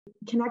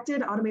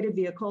connected automated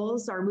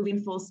vehicles are moving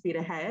full speed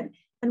ahead,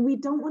 and we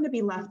don't want to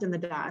be left in the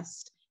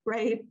dust,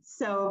 right?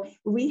 So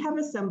we have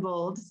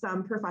assembled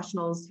some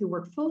professionals who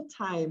work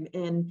full-time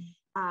in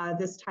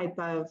this type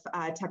of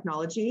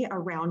technology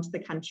around the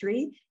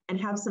country and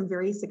have some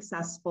very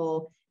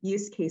successful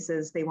use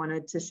cases they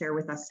wanted to share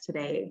with us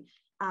today.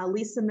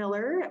 Lisa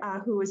Miller,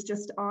 who was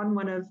just on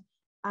one of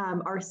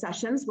our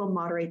sessions, will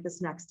moderate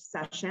this next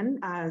session.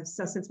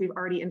 So since we've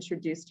already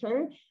introduced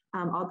her,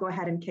 I'll go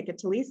ahead and kick it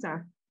to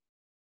Lisa.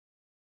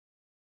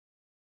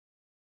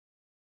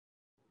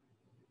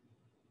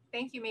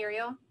 Thank you,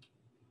 Muriel.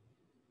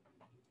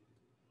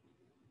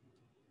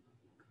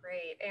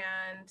 Great,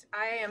 and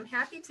I am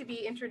happy to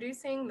be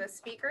introducing the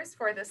speakers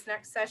for this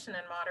next session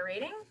and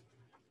moderating.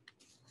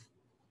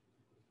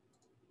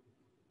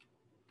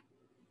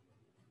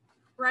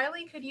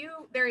 Riley, could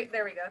you, there we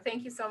go,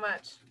 thank you so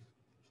much.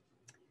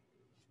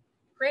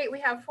 Great, we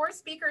have 4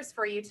 speakers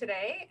for you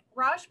today.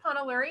 Raj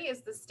Ponnaluri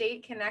is the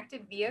State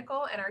Connected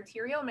Vehicle and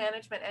Arterial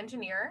Management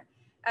Engineer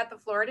at the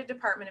Florida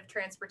Department of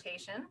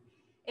Transportation.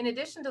 In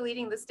addition to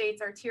leading the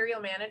state's arterial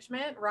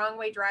management,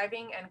 wrong-way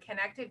driving, and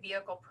connected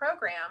vehicle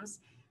programs,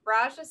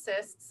 Raj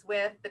assists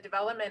with the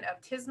development of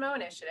TISMO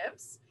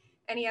initiatives,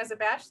 and he has a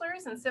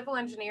bachelor's in civil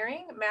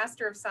engineering,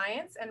 Master of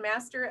Science, and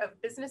Master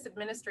of Business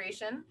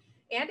Administration,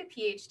 and a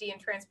PhD in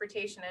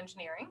transportation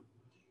engineering.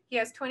 He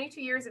has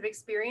 22 years of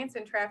experience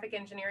in traffic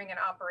engineering and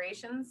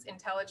operations,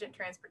 intelligent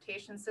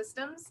transportation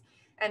systems,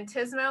 and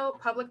TISMO,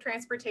 public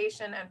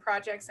transportation, and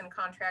projects and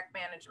contract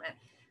management.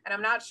 And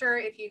I'm not sure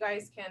if you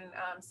guys can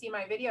see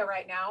my video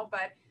right now,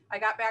 but I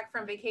got back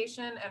from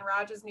vacation and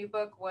Raj's new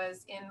book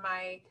was in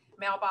my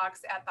mailbox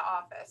at the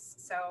office.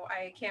 So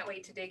I can't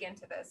wait to dig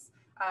into this.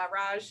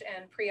 Raj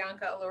and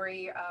Priyanka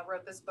Alluri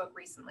wrote this book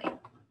recently.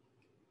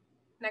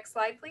 Next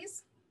slide,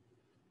 please.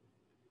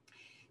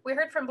 We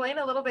heard from Blaine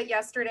a little bit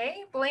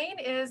yesterday. Blaine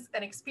is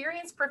an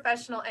experienced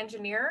professional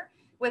engineer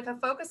with a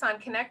focus on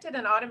connected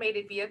and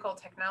automated vehicle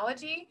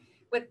technology,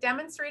 with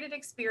demonstrated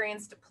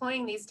experience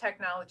deploying these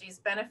technologies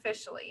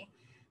beneficially.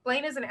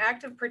 Blaine is an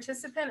active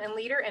participant and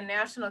leader in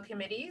national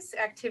committees,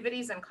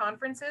 activities, and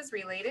conferences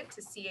related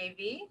to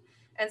CAV,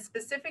 and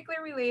specifically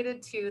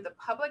related to the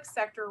public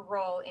sector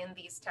role in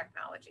these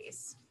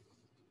technologies.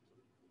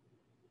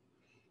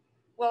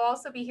 We'll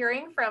also be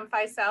hearing from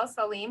Faisal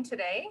Saleem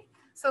today.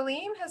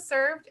 Saleem has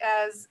served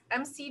as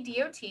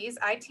MCDOT's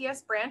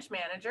ITS branch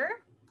manager,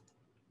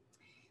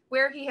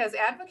 where he has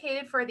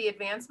advocated for the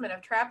advancement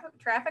of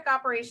traffic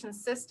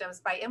operations systems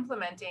by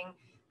implementing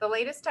the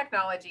latest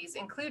technologies,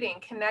 including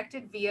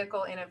connected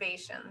vehicle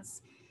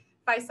innovations.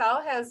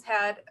 Faisal has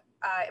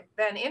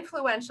been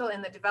influential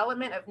in the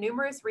development of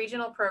numerous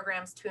regional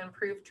programs to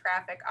improve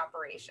traffic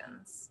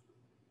operations.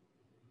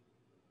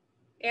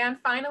 And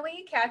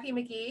finally, Cathy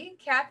McGhee.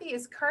 Cathy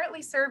is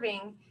currently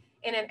serving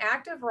in an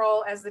active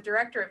role as the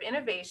Director of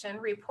Innovation,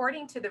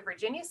 reporting to the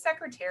Virginia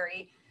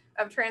Secretary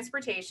of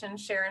Transportation,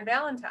 Sharon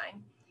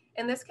Valentine.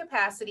 In this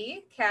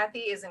capacity, Cathy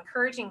is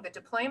encouraging the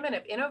deployment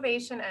of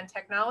innovation and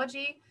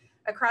technology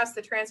across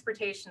the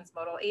transportation's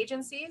modal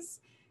agencies,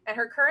 and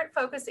her current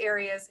focus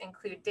areas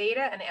include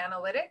data and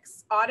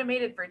analytics,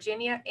 automated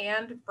Virginia,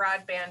 and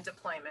broadband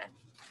deployment.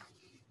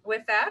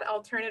 With that,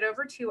 I'll turn it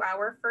over to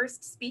our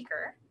first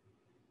speaker.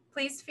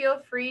 Please feel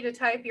free to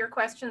type your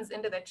questions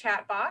into the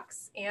chat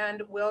box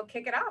and we'll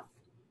kick it off.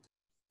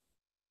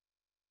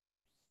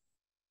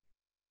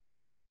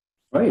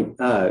 All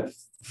right.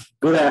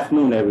 Good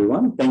afternoon,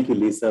 everyone. Thank you,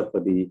 Lisa, for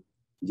the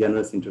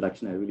generous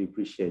introduction. I really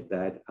appreciate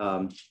that.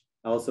 I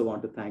also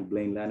want to thank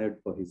Blaine Leonard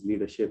for his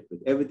leadership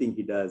with everything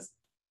he does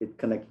with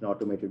connected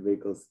automated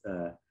vehicles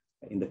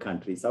in the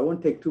country. So I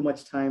won't take too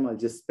much time. I'll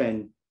just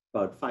spend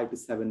about 5 to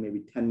 7,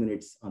 maybe 10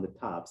 minutes on the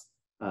tops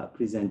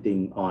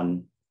presenting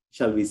on,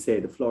 shall we say,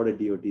 the Florida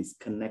DOT's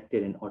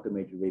connected and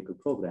automated vehicle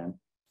program,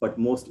 but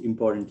most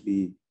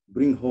importantly,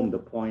 bring home the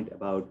point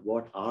about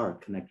what are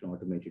connected and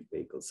automated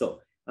vehicles.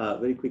 So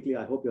very quickly,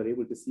 I hope you're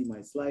able to see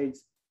my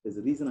slides. There's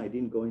a reason I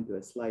didn't go into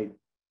a slide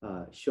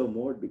show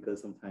mode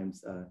because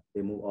sometimes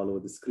they move all over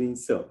the screen.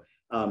 So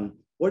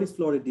what is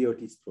Florida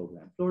DOT's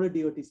program?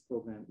 Florida DOT's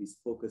program is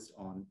focused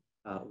on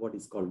what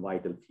is called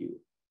vital few: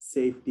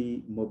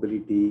 safety,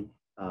 mobility,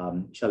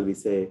 shall we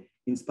say,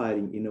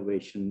 inspiring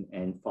innovation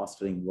and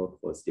fostering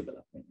workforce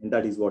development. And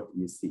that is what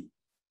you see.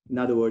 In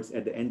other words,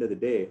 at the end of the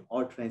day,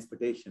 all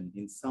transportation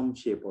in some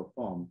shape or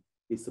form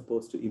is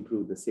supposed to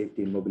improve the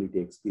safety and mobility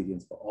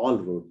experience for all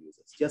road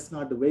users, just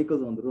not the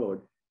vehicles on the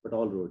road, but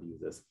all road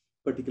users,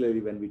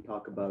 particularly when we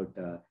talk about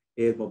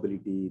air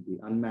mobility, the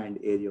unmanned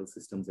aerial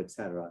systems, et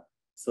cetera.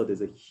 So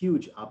there's a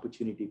huge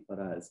opportunity for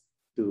us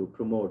to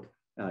promote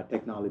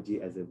technology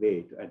as a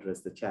way to address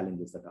the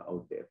challenges that are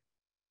out there.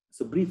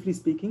 So briefly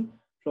speaking,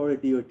 Florida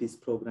DOT's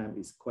program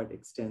is quite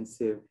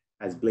extensive,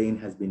 as Blaine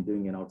has been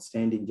doing an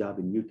outstanding job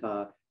in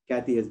Utah.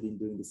 Cathy has been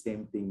doing the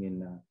same thing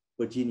in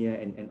Virginia,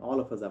 and all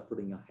of us are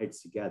putting our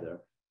heads together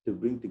to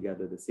bring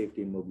together the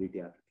safety and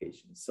mobility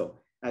applications. So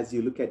as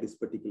you look at this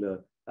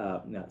particular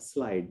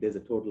slide, there's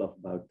a total of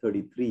about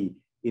 33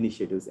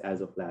 initiatives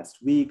as of last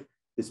week.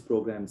 this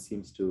program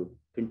seems to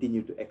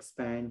continue to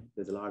expand.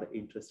 There's a lot of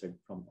interest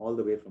from all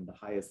the way from the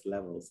highest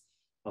levels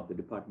of the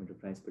Department of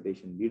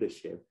Transportation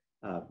leadership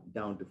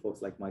down to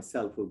folks like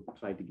myself who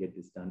try to get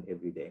this done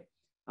every day.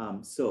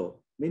 So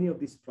many of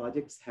these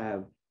projects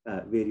have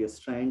various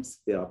strands.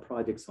 There are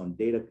projects on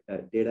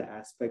data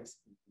aspects.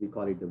 We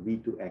call it the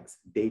V2X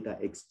data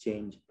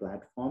exchange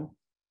platform.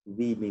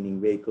 V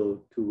meaning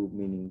vehicle, 2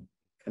 meaning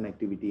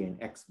connectivity,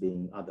 and X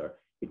being other.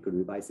 It could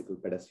be bicycle,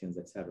 pedestrians,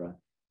 etc.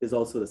 There's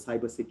also the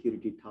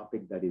cybersecurity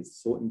topic that is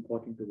so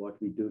important to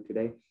what we do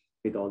today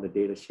with all the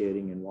data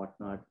sharing and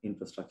whatnot,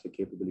 infrastructure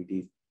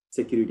capabilities,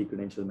 security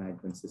credential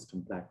management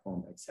system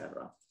platform,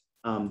 etc.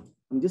 I'm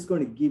just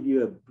going to give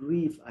you a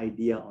brief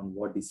idea on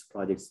what these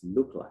projects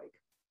look like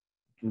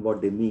and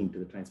what they mean to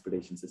the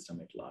transportation system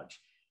at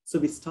large. So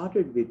we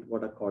started with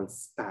what are called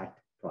SPAT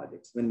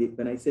projects.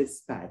 When I say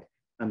SPAT,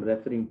 I'm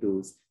referring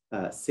to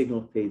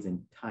signal phase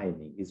and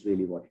timing is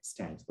really what it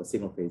stands for,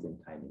 signal phase and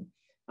timing.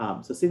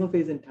 So signal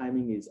phase and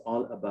timing is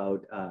all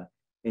about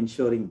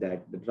ensuring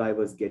that the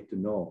drivers get to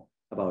know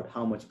about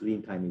how much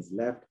green time is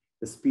left,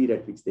 the speed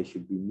at which they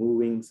should be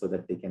moving so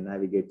that they can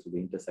navigate through the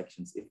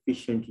intersections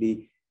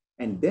efficiently.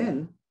 And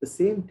then the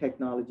same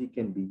technology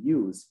can be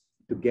used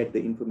to get the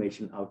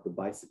information out to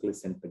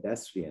bicyclists and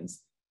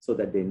pedestrians so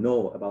that they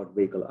know about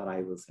vehicle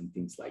arrivals and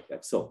things like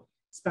that. So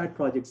SPAT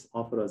projects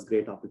offer us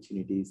great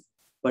opportunities,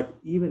 but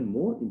even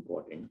more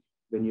important,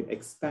 when you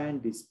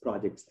expand these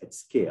projects at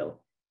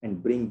scale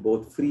and bring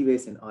both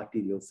freeways and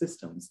arterial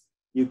systems,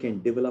 you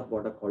can develop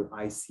what are called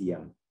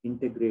ICM,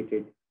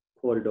 integrated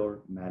corridor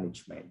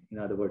management. In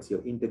other words,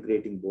 you're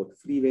integrating both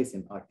freeways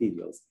and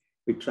arterials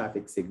with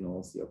traffic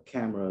signals, your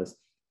cameras,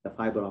 the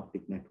fiber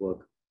optic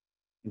network,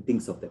 and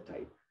things of that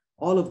type.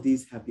 All of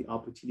these have the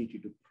opportunity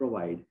to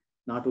provide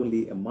not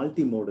only a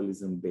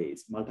multimodalism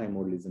base,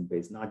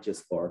 not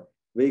just for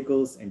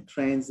vehicles and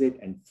transit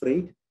and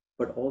freight,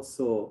 but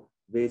also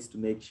ways to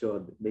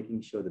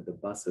making sure that the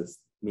buses,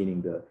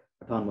 meaning the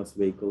autonomous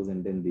vehicles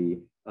and then the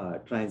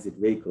transit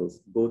vehicles,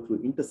 go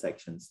through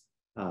intersections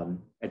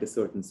at a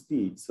certain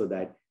speed so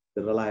that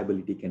the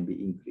reliability can be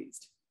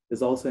increased.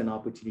 There's also an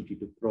opportunity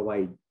to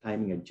provide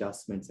timing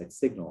adjustments at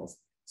signals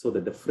so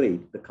that the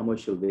freight, the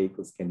commercial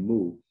vehicles can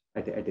move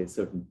at a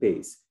certain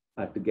pace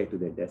to get to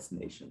their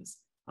destinations.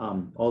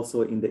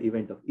 Also, in the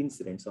event of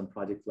incidents on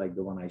projects like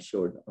the one I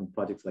showed, on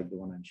projects like the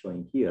one I'm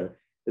showing here,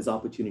 there's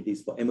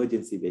opportunities for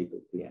emergency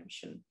vehicle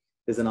preemption.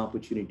 There's an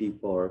opportunity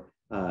for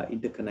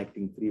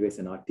interconnecting freeways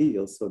and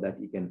arterials so that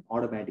you can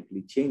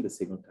automatically change the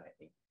signal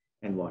timing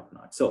and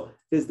whatnot. So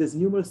there's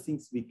numerous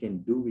things we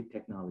can do with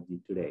technology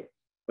today.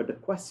 But the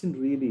question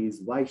really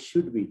is, why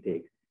should we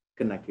take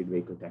connected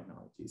vehicle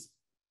technologies?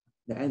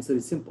 The answer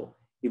is simple.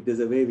 If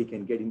there's a way we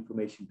can get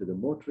information to the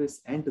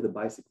motorists and to the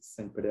bicyclists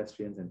and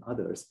pedestrians and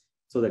others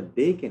so that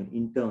they can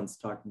in turn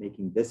start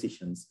making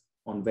decisions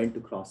on when to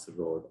cross the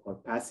road or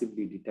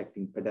passively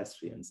detecting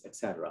pedestrians,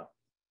 etc.,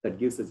 that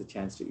gives us a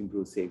chance to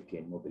improve safety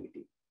and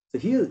mobility. So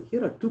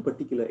here are two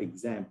particular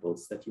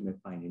examples that you may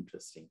find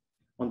interesting.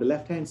 On the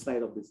left-hand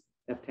side of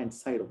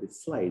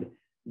this slide,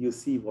 you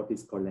see what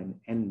is called an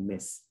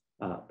NMIS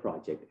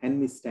project.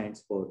 NMIS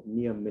stands for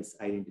Near Miss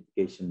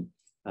Identification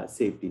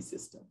Safety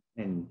System.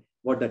 And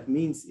what that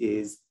means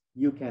is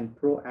you can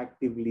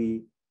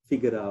proactively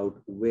figure out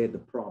where the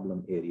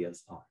problem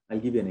areas are. I'll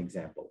give you an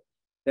example.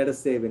 Let us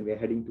say when we're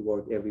heading to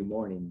work every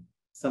morning,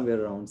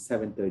 somewhere around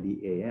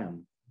 7:30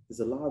 a.m., there's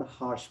a lot of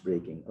harsh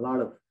braking. A lot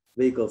of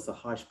vehicles are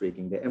harsh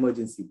braking, they're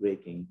emergency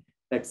braking,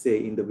 let's say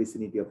in the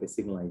vicinity of a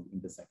signalized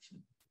intersection.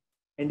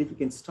 And if you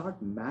can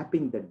start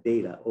mapping the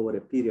data over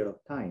a period of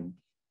time,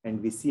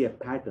 and we see a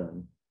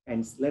pattern,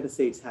 and let us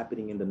say it's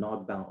happening in the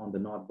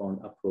northbound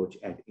approach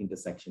at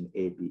intersection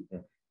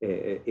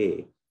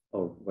A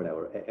or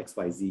whatever,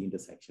 XYZ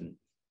intersection,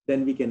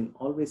 then we can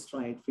always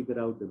try and figure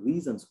out the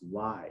reasons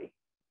why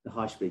the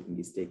harsh braking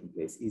is taking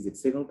place. Is it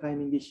signal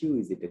timing issue?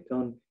 Is it a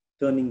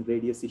turning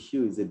radius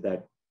issue? Is it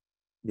that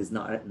there's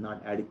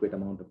not adequate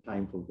amount of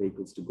time for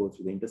vehicles to go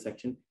through the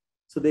intersection?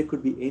 So there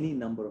could be any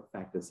number of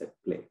factors at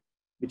play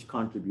which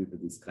contribute to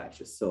these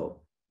crashes.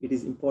 So it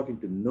is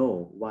important to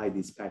know why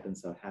these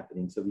patterns are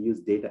happening. So we use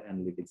data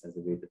analytics as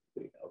a way to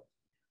figure it out.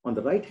 On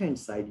the right-hand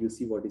side, you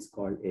see what is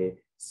called a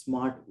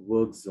smart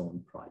work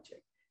zone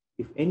project.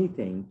 If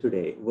anything,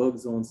 today, work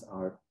zones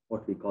are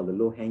what we call the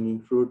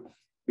low-hanging fruit,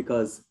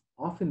 because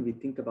often we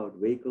think about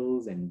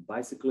vehicles and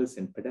bicyclists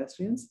and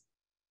pedestrians,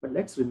 but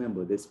let's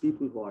remember there's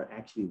people who are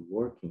actually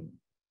working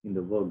in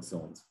the work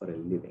zones for a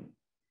living.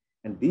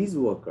 And these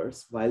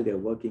workers, while they're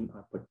working,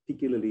 are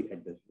particularly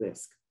at the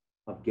risk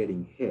of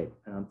getting hit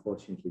and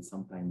unfortunately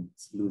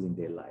sometimes losing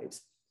their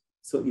lives.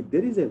 So if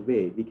there is a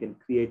way we can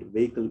create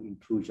vehicle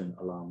intrusion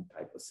alarm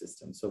type of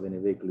system. So when a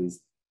vehicle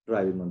is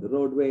driving on the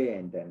roadway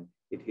and then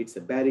it hits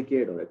a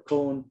barricade or a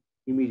cone,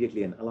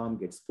 immediately an alarm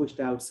gets pushed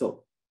out.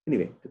 So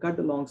anyway, to cut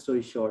the long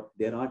story short,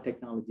 there are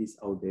technologies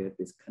out there,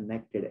 there's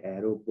connected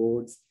aero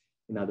boards.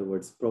 In other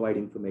words, provide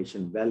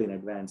information well in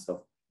advance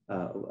of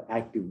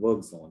active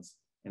work zones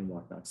and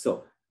whatnot.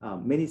 So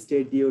many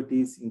state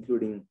DOTs,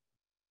 including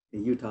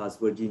Utah's,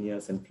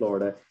 Virginia's, and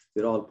Florida,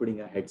 we're all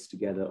putting our heads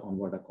together on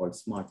what are called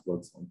smart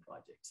work zone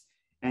projects.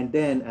 And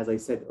then, as I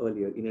said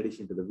earlier, in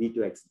addition to the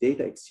V2X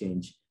data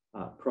exchange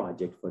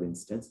project, for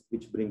instance,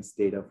 which brings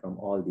data from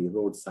all the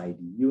roadside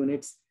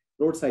units.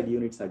 Roadside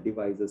units are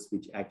devices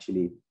which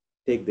actually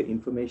take the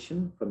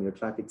information from your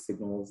traffic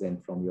signals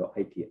and from your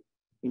IT,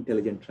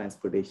 intelligent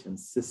transportation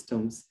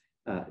systems.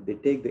 They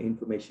take the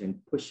information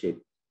and push it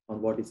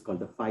on what is called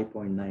the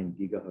 5.9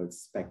 gigahertz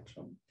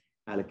spectrum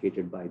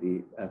allocated by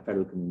the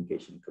Federal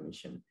Communication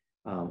Commission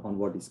on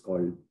what is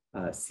called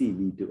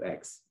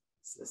CV2X,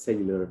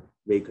 cellular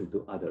vehicle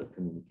to other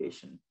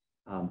communication.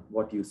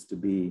 What used to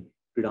be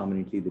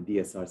predominantly the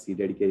DSRC,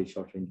 dedicated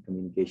short-range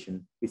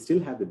communication. We still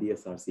have the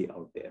DSRC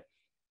out there.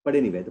 But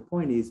anyway, the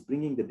point is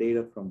bringing the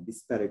data from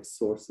disparate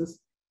sources,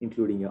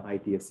 including your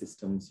ITS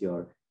systems,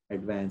 your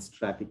advanced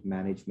traffic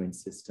management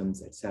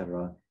systems, et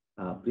cetera,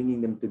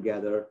 bringing them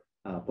together,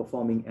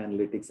 performing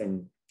analytics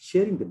and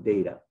sharing the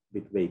data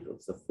with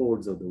vehicles, the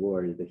Fords of the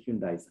world, the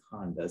Hyundais, the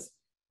Hondas.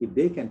 If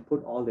they can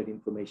put all that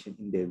information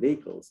in their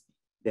vehicles,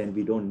 then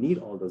we don't need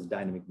all those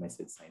dynamic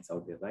message signs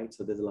out there, right?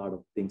 So there's a lot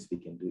of things we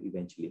can do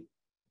eventually.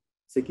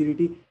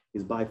 Security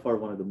is by far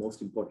one of the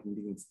most important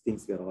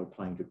things we are all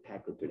trying to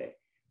tackle today.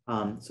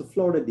 So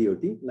Florida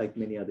DOT, like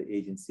many other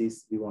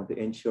agencies, we want to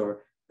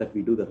ensure that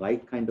we do the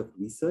right kind of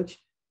research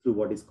through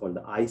what is called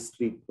the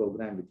iStreet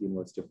program with the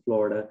University of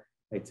Florida.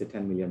 It's a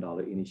 $10 million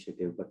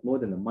initiative, but more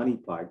than the money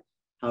part,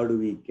 how do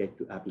we get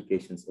to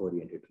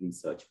applications-oriented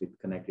research with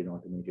connected and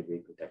automated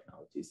vehicle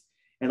technologies?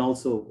 And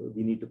also,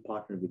 we need to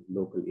partner with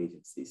local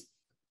agencies.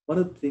 One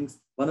of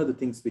the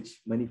things which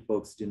many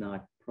folks do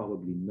not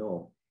probably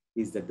know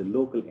is that the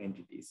local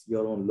entities,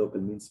 your own local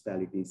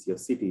municipalities, your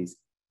cities,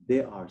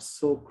 they are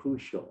so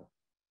crucial,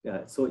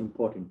 so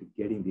important to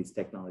getting these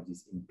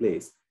technologies in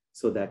place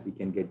so that we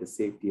can get the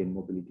safety and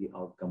mobility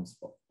outcomes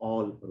for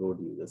all road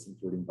users,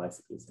 including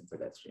bicyclists and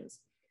pedestrians.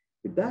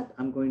 With that,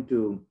 I'm going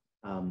to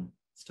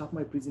stop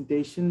my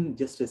presentation.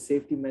 Just a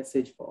safety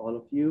message for all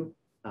of you.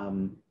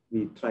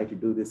 We try to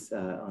do this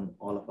on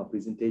all of our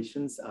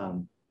presentations.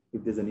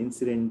 If there's an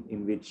incident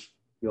in which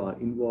you are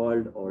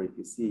involved, or if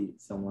you see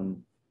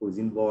someone who's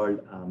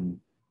involved,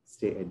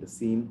 stay at the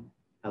scene,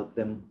 help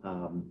them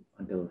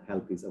until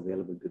help is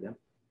available to them.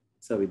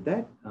 So with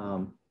that,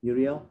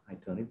 Uriel, I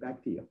turn it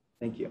back to you.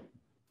 Thank you.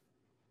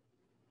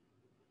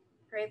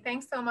 Great,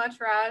 thanks so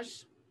much,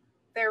 Raj.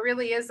 There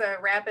really is a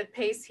rapid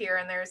pace here,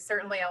 and there's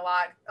certainly a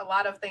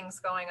lot of things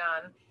going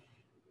on.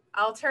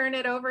 I'll turn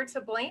it over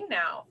to Blaine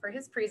now for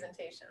his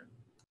presentation.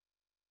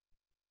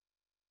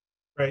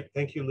 Great,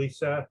 thank you,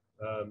 Lisa.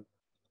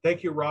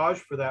 Thank you, Raj,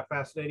 for that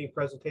fascinating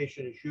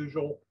presentation as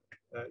usual.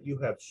 You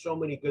have so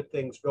many good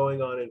things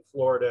going on in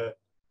Florida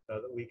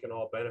that we can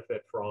all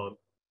benefit from.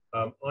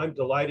 I'm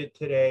delighted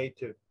today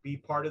to be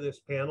part of this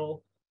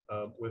panel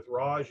with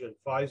Raj and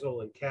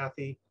Faisal and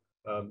Cathy,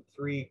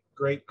 three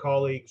great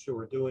colleagues who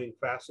are doing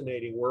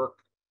fascinating work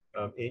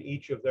in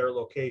each of their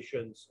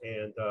locations.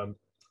 And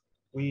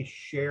we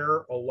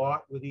share a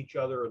lot with each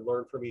other and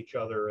learn from each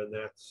other, and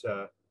that's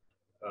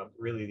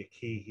really the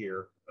key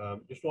here.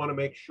 Just want to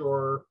make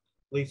sure,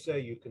 Lisa,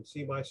 you can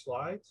see my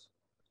slides.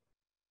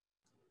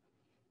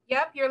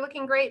 Yep, you're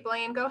looking great,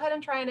 Blaine. Go ahead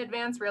and try and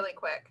advance really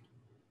quick.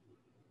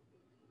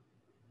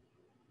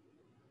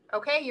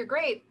 Okay, you're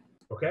great.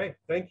 Okay,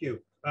 thank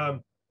you.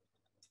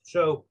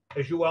 So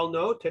as you all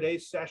know,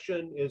 today's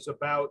session is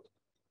about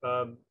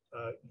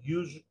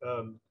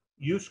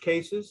use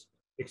cases,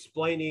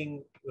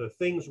 explaining the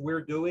things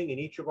we're doing in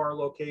each of our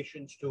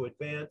locations to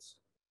advance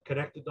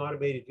connected and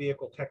automated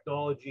vehicle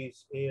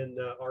technologies in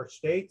our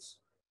states.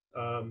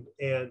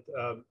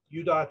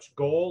 UDOT's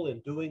goal in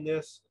doing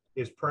this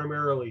is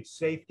primarily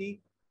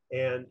safety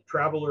and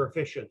traveler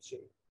efficiency.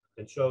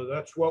 And so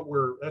that's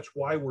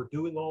why we're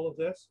doing all of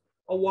this.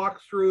 I'll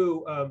walk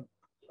through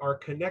our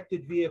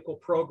connected vehicle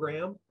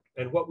program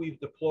and what we've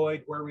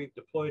deployed, where we've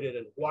deployed it,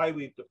 and why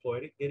we've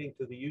deployed it, getting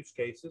to the use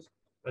cases,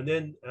 and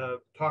then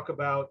talk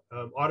about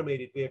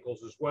automated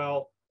vehicles as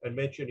well, and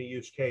mention a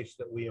use case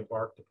that we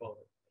embarked upon.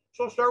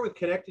 So I'll start with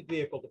connected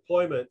vehicle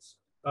deployments.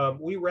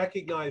 We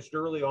recognized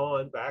early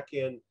on, back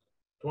in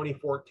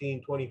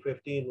 2014,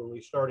 2015, when we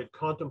started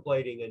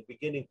contemplating and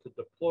beginning to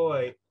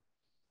deploy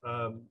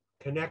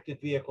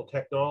connected vehicle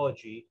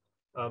technology,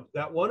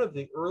 that one of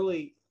the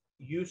early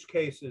use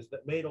cases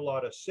that made a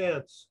lot of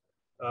sense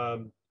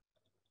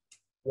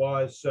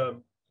was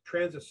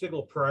transit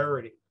signal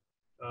priority,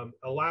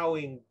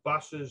 allowing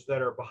buses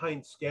that are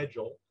behind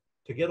schedule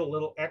to get a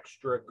little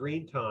extra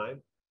green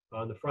time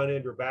on the front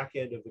end or back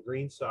end of the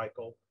green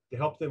cycle to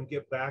help them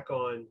get back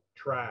on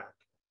track.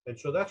 And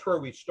so that's where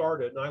we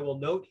started. And I will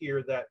note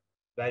here that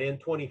in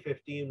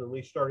 2015, when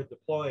we started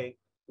deploying,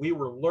 we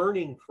were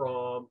learning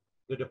from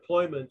the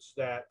deployments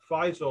that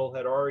Faisal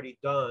had already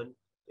done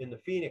in the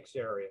Phoenix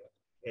area.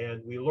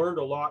 And we learned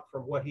a lot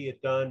from what he had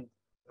done,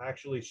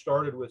 actually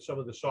started with some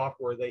of the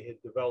software they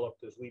had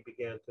developed as we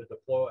began to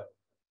deploy.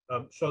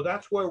 So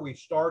that's where we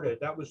started.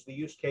 That was the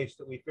use case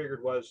that we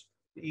figured was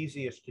the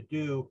easiest to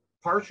do,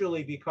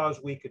 partially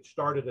because we could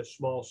start at a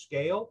small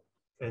scale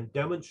and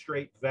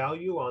demonstrate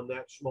value on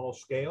that small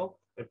scale,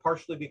 and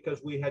partially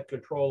because we had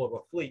control of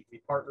a fleet.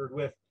 We partnered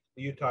with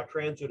the Utah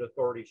Transit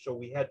Authority, so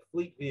we had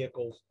fleet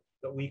vehicles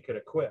that we could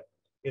equip.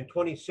 In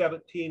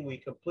 2017, we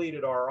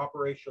completed our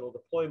operational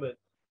deployment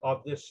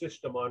of this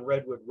system on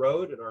Redwood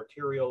Road and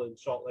Arterial in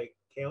Salt Lake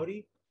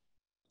County,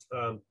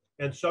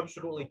 and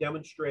subsequently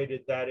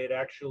demonstrated that it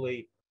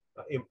actually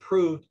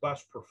improved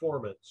bus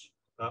performance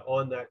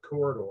on that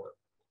corridor.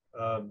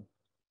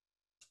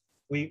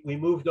 We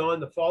moved on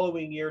the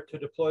following year to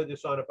deploy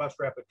this on a bus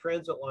rapid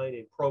transit line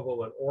in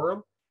Provo and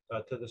Orem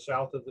to the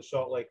south of the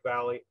Salt Lake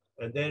Valley.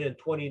 And then in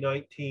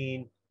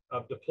 2019,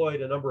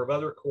 deployed a number of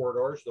other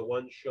corridors, the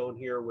ones shown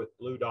here with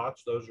blue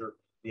dots. Those are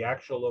the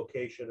actual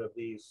location of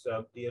these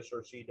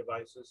DSRC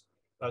devices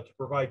to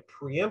provide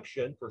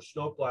preemption for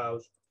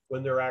snowplows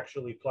when they're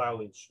actually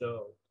plowing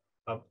snow.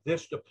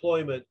 This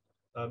deployment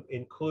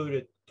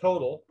included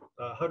total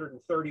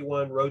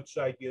 131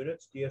 roadside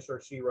units,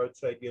 DSRC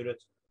roadside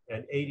units,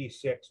 and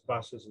 86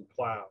 buses and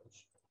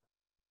plows.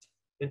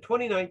 In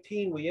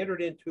 2019, we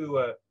entered into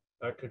a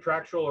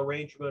contractual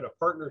arrangement, a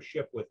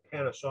partnership with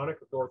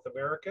Panasonic of North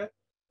America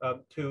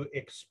to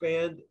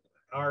expand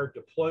our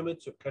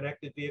deployments of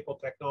connected vehicle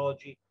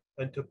technology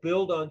and to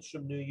build on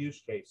some new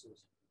use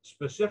cases.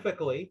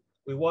 Specifically,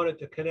 we wanted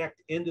to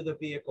connect into the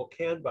vehicle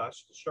CAN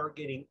bus to start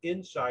getting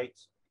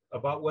insights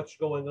about what's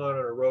going on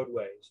our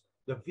roadways.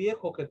 The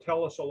vehicle can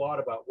tell us a lot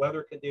about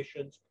weather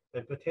conditions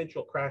and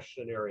potential crash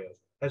scenarios.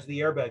 Has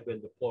the airbag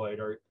been deployed?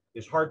 Or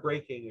is hard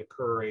braking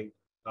occurring?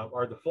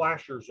 Are the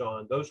flashers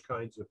on? Those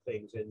kinds of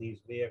things in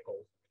these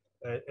vehicles.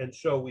 And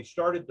so we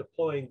started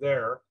deploying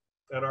there.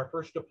 And our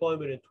first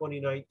deployment in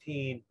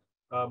 2019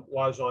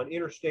 was on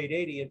Interstate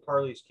 80 in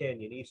Parley's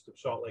Canyon, east of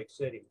Salt Lake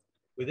City.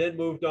 We then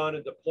moved on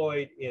and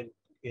deployed in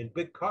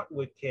Big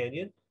Cottonwood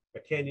Canyon, a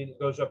canyon that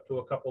goes up to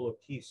a couple of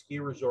key ski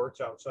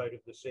resorts outside of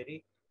the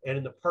city, and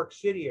in the Park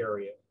City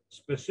area,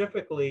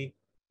 specifically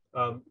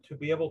to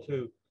be able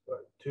to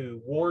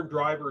warn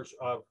drivers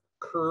of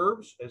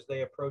curves as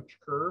they approach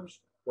curves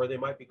where they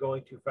might be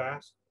going too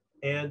fast,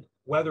 and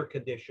weather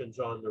conditions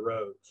on the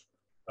roads.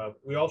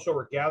 We also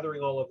are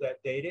gathering all of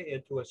that data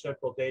into a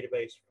central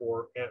database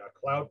for a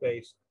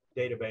cloud-based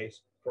database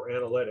for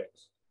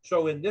analytics.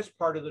 So in this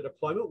part of the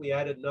deployment, we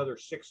added another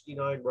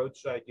 69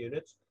 roadside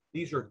units.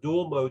 These are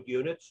dual mode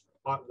units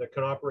that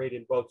can operate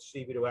in both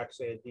CV2X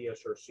and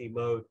DSRC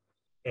mode,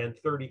 and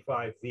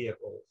 35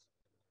 vehicles.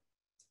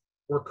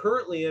 We're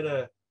currently in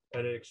an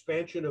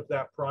expansion of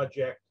that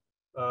project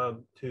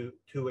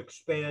to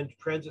expand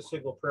transit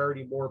signal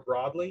priority more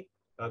broadly,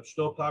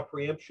 snowplow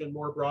preemption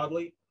more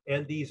broadly,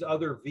 and these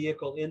other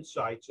vehicle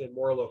insights in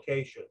more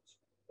locations.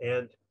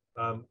 And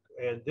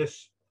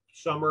this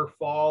summer,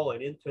 fall,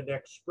 and into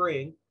next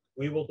spring,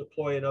 we will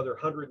deploy another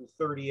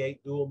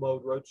 138 dual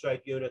mode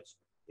roadside units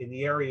in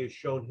the areas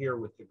shown here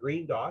with the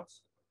green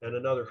dots, and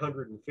another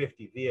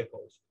 150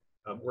 vehicles.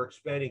 We're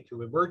expanding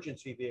to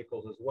emergency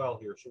vehicles as well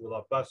here. So we'll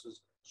have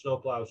buses,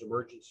 snowplows,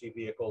 emergency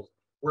vehicles.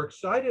 We're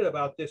excited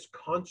about this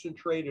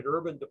concentrated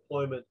urban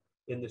deployment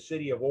in the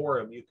city of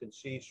Orem. You can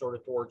see sort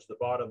of towards the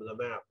bottom of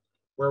the map,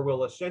 where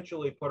we'll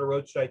essentially put a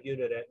roadside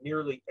unit at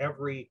nearly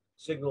every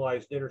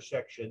signalized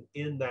intersection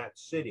in that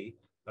city,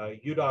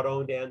 UDOT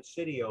owned and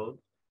city owned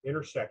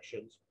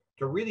intersections,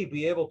 to really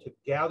be able to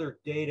gather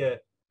data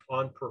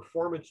on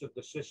performance of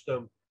the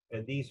system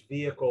and these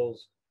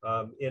vehicles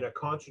in a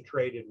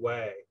concentrated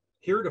way.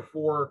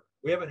 Heretofore,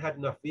 we haven't had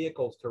enough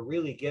vehicles to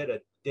really get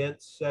a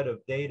dense set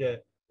of data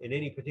in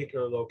any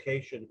particular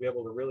location to be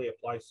able to really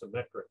apply some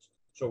metrics.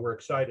 So we're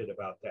excited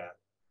about that.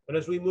 And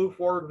as we move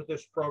forward with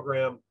this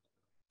program,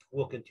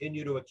 we'll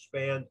continue to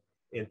expand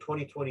in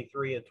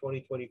 2023 and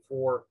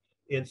 2024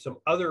 in some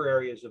other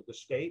areas of the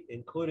state,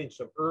 including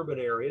some urban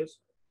areas,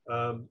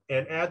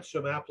 and add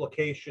some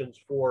applications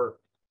for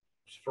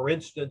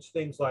instance,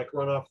 things like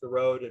run off the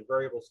road and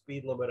variable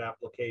speed limit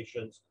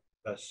applications,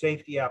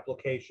 safety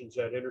applications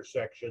at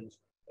intersections,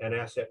 and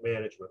asset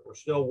management. We're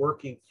still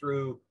working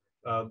through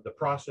the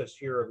process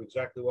here of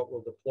exactly what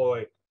we'll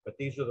deploy, but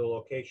these are the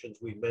locations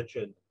we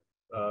mentioned.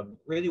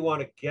 Really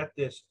want to get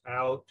this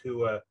out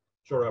to a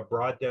sort of a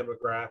broad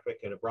demographic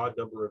and a broad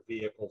number of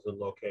vehicles and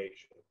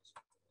locations.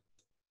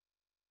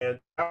 And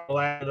we'll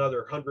add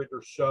another 100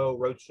 or so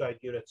roadside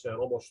units and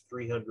almost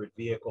 300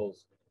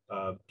 vehicles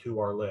to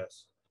our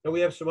list. And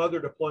we have some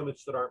other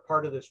deployments that aren't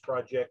part of this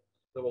project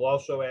that will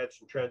also add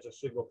some transit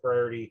signal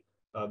priority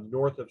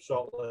north of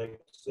Salt Lake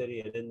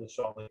City and in the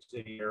Salt Lake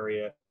City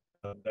area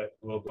that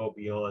will go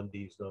beyond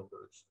these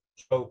numbers.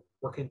 So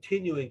we're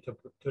continuing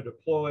to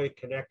deploy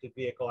connected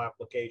vehicle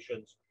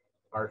applications.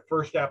 Our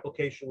first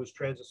application was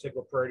transit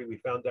signal priority. We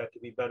found that to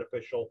be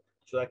beneficial.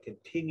 So that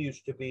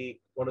continues to be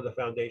one of the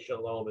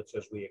foundational elements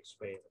as we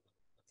expand.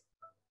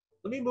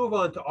 Let me move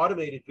on to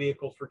automated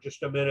vehicles for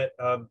just a minute.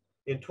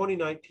 In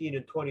 2019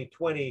 and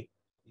 2020,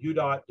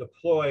 UDOT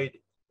deployed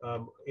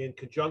in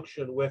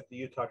conjunction with the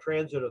Utah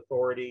Transit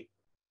Authority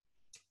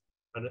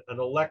an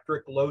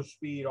electric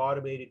low-speed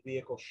automated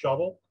vehicle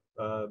shuttle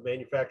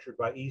manufactured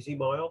by Easy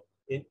Mile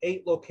in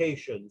 8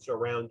 locations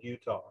around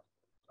Utah.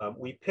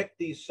 We picked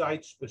these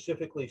sites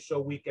specifically so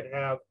we could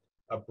have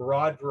a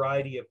broad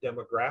variety of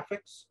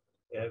demographics,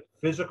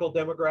 physical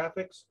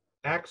demographics,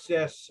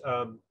 access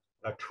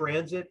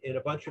transit in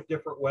a bunch of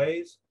different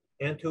ways,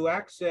 and to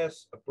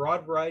access a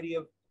broad variety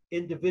of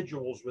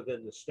individuals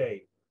within the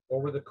state.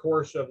 Over the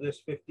course of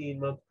this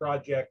 15-month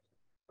project,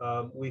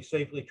 we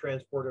safely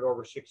transported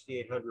over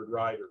 6,800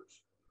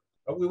 riders.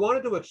 We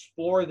wanted to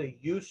explore the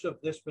use of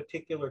this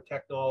particular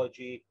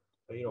technology,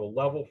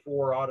 level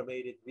 4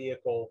 automated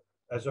vehicle,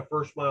 as a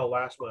first mile,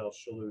 last mile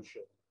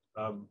solution.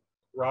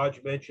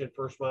 Raj mentioned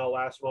first mile,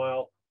 last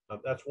mile.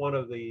 That's one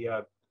of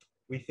the,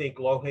 we think,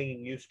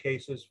 low-hanging use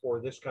cases for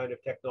this kind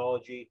of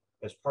technology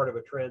as part of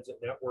a transit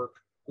network.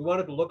 We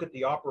wanted to look at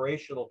the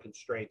operational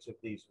constraints of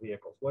these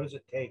vehicles. What does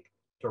it take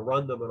to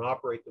run them and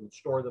operate them,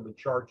 store them and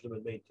charge them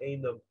and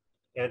maintain them?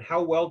 And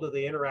how well do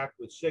they interact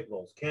with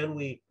signals? Can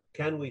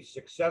we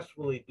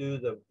successfully do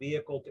the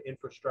vehicle to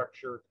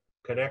infrastructure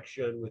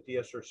connection with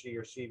DSRC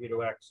or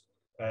C-V2X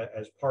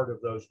as part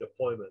of those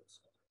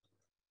deployments?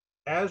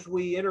 As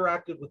we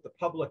interacted with the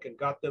public and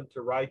got them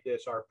to ride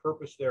this, our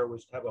purpose there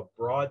was to have a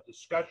broad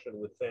discussion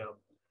with them.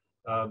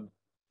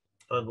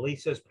 On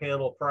Lisa's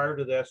panel prior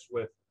to this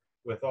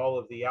with all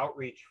of the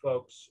outreach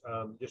folks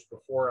just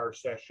before our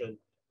session,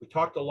 we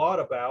talked a lot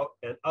about,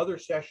 and other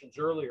sessions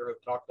earlier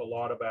have talked a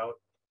lot about,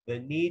 the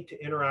need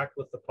to interact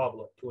with the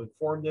public, to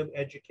inform them,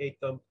 educate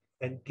them,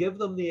 and give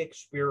them the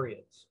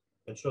experience.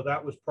 And so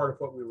that was part of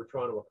what we were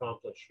trying to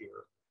accomplish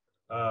here.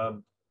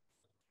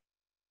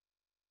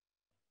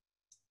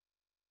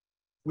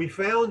 We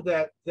found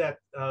that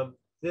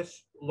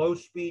this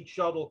low-speed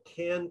shuttle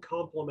can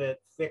complement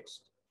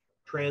fixed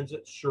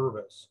transit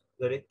service,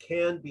 that it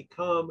can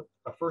become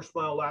a first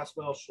mile, last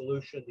mile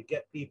solution to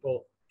get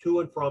people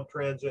to and from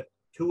transit,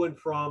 to and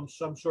from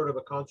some sort of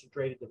a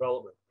concentrated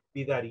development,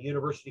 be that a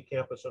university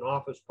campus, an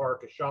office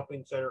park, a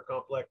shopping center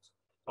complex,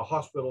 a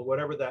hospital,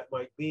 whatever that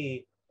might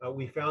be.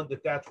 We found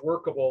that that's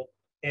workable,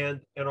 and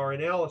our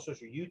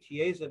analysis, or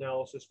UTA's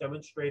analysis,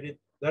 demonstrated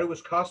that it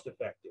was cost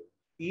effective,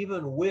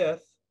 even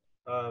with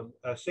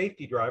a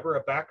safety driver,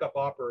 a backup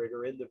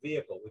operator in the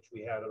vehicle, which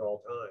we had at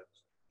all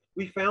times.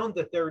 We found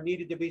that there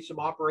needed to be some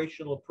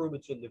operational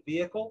improvements in the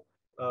vehicle,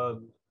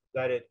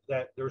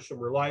 that there's some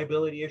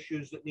reliability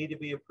issues that need to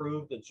be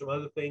improved and some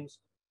other things,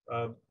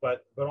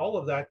 but all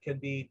of that can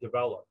be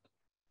developed.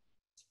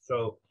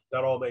 So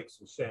that all makes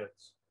some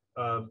sense.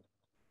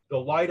 The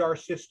LiDAR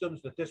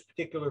systems that this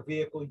particular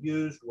vehicle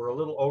used were a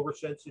little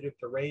oversensitive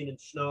to rain and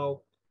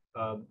snow.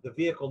 The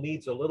vehicle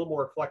needs a little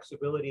more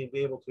flexibility and be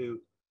able to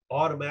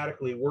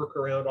automatically work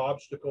around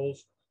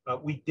obstacles.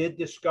 We did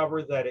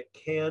discover that it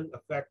can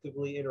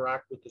effectively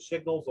interact with the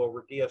signals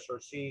over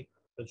DSRC,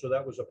 and so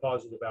that was a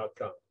positive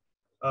outcome.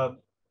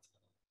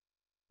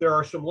 There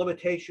are some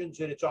limitations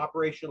in its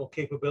operational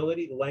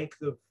capability,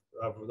 length of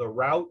the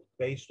route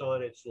based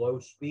on its low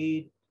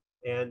speed,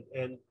 and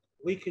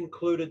we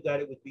concluded that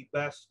it would be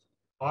best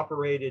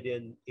operated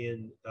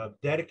in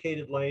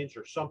dedicated lanes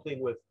or something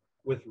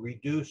with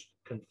reduced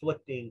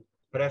conflicting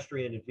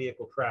pedestrian and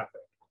vehicle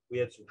traffic. We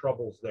had some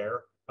troubles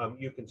there.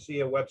 You can see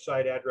a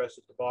website address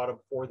at the bottom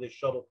for this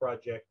shuttle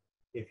project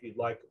if you'd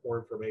like more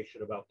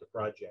information about the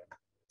project.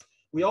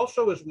 We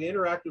also, as we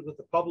interacted with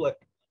the public,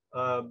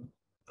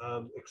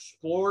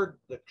 explored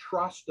the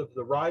trust of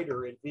the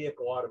rider in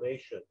vehicle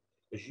automation.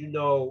 As you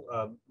know,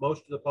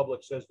 most of the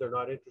public says they're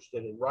not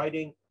interested in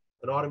riding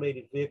an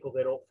automated vehicle.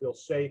 They don't feel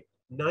safe.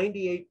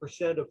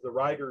 98% of the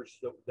riders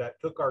that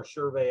took our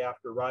survey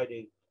after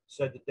riding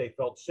said that they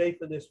felt safe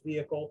in this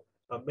vehicle.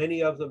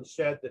 Many of them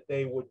said that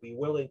they would be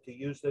willing to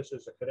use this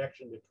as a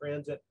connection to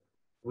transit.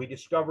 We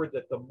discovered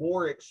that the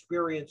more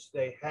experience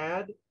they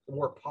had, the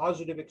more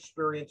positive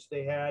experience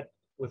they had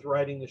with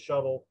riding the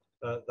shuttle,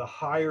 the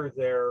higher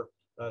their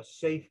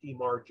safety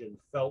margin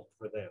felt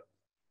for them.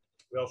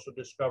 We also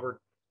discovered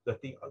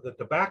that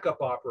the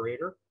backup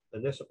operator,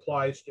 and this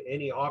applies to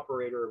any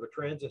operator of a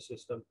transit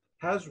system,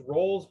 has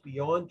roles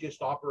beyond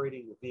just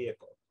operating the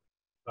vehicle.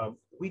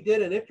 We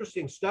did an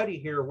interesting study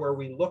here where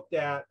we looked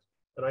at,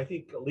 and I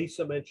think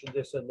Lisa mentioned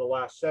this in the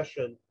last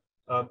session,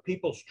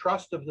 people's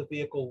trust of the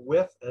vehicle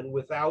with and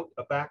without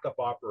a backup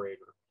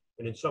operator.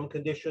 And in some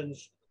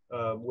conditions,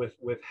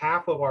 with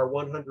half of our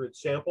 100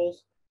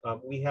 samples,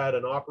 we had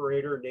an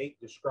operator, Nate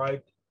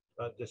described,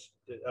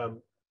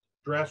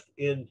 dressed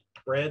in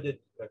branded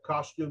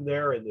costume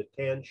there in the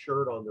tan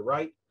shirt on the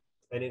right.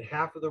 And in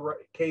half of the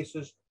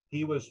cases,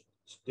 he was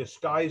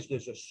disguised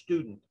as a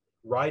student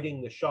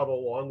riding the shuttle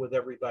along with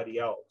everybody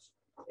else.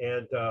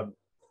 And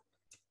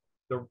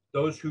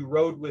those who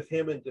rode with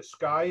him in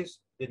disguise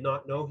did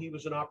not know he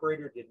was an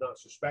operator, did not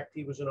suspect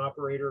he was an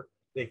operator.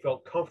 They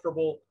felt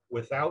comfortable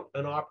without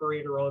an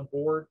operator on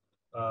board.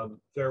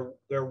 There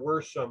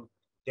were some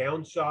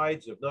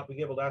downsides of not being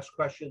able to ask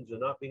questions and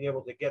not being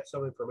able to get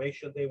some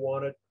information they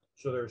wanted.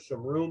 So there's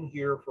some room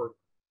here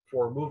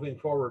for moving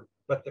forward.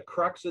 But the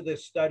crux of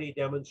this study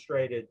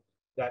demonstrated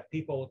that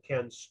people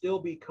can still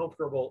be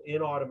comfortable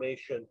in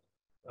automation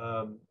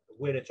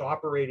when it's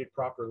operated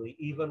properly,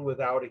 even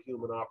without a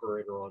human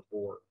operator on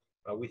board.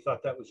 We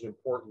thought that was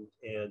important,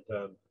 and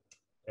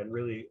and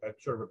really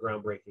sort of a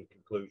groundbreaking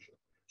conclusion.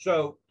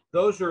 So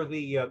those are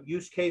the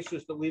use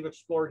cases that we've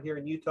explored here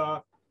in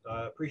Utah.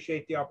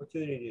 Appreciate the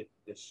opportunity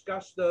to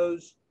discuss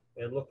those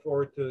and look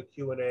forward to the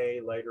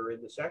Q&A later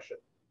in the session.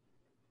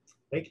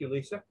 Thank you,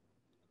 Lisa.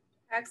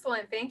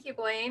 Excellent. Thank you,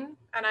 Blaine.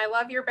 And I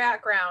love your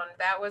background.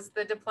 That was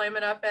the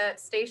deployment up at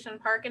Station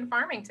Park in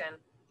Farmington.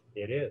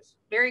 It is.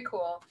 Very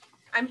cool.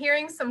 I'm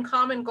hearing some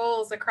common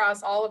goals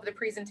across all of the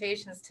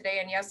presentations today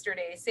and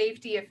yesterday.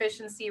 Safety,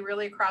 efficiency,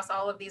 really across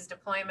all of these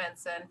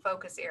deployments and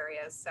focus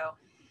areas. So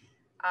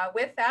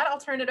with that, I'll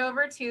turn it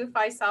over to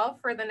Faisal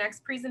for the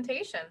next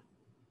presentation.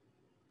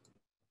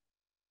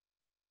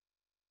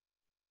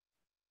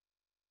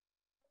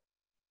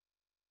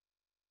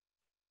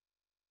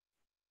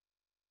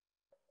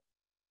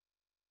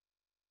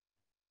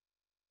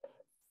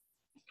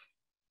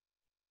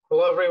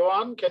 Hello,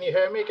 everyone. Can you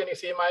hear me? Can you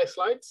see my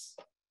slides?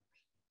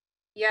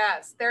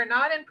 Yes, they're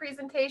not in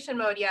presentation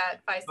mode yet,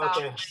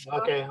 Faisal.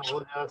 Okay,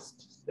 I'll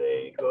just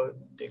go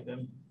take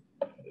them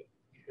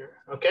here.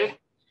 Okay,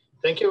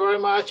 thank you very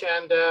much.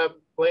 And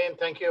Blaine,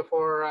 thank you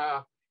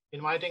for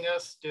inviting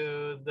us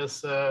to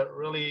this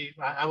really,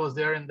 I was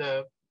there in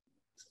the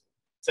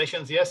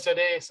sessions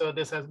yesterday, so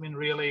this has been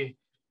really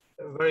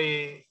a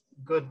very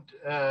good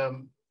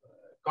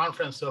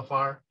conference so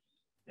far.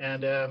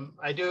 And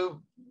I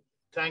do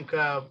thank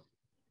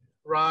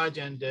Raj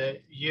and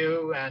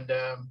you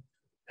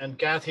and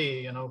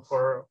Cathy,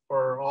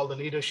 for all the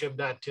leadership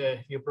that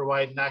you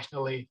provide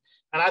nationally.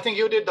 And I think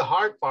you did the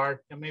hard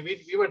part. I mean,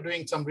 we were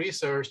doing some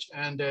research,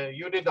 and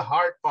you did the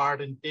hard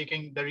part in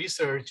taking the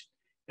research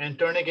and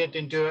turning it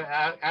into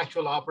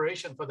actual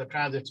operation for the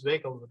transit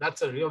vehicle.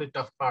 That's a really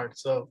tough part.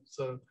 So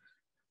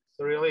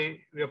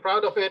really, we're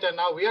proud of it. And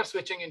now we are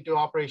switching into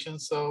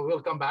operations. So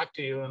we'll come back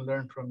to you and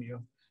learn from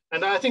you.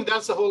 And I think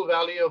that's the whole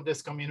value of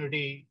this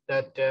community,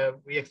 that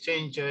we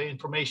exchange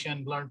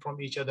information, learn from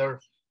each other,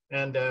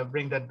 and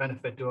bring that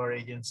benefit to our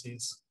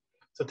agencies.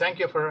 So thank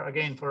you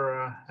again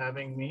for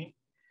having me.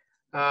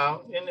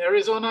 In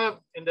Arizona,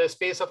 in the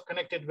space of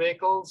connected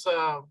vehicles,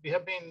 we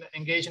have been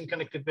engaged in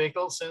connected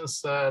vehicles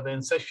since the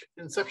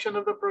inception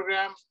of the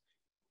program,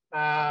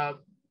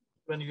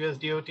 when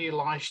USDOT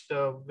launched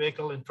the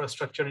vehicle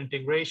infrastructure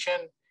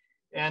integration.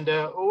 And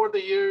over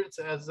the years,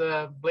 as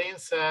Blaine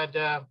said,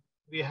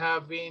 we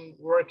have been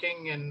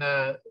working in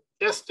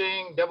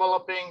testing,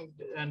 developing,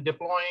 and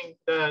deploying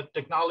the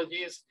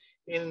technologies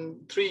in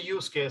 3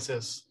 use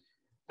cases.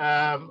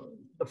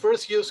 The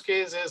first use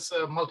case is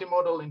a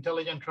multimodal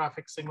intelligent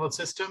traffic signal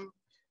system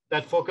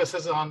that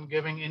focuses on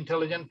giving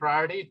intelligent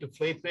priority to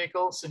fleet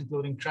vehicles,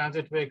 including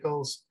transit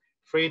vehicles,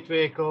 freight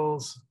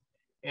vehicles,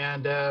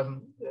 and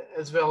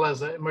as well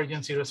as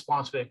emergency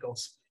response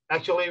vehicles.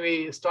 Actually,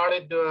 we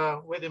started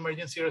with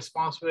emergency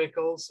response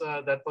vehicles.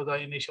 That was our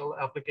initial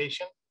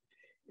application.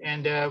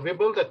 And we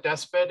built a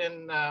test bed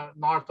in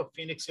north of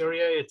Phoenix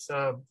area. It's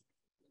a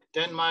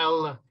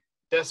 10-mile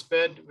test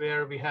bed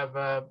where we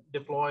have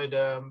deployed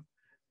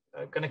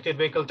connected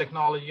vehicle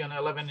technology on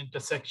 11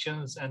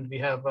 intersections. And we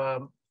have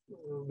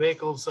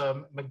vehicles,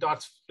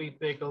 McDOT's fleet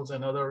vehicles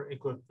and other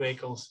equipped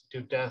vehicles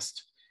to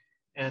test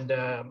and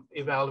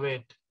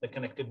evaluate the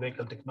connected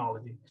vehicle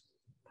technology.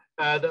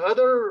 The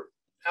other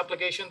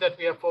application that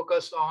we have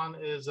focused on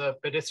is a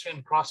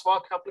pedestrian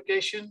crosswalk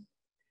application.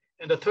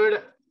 And the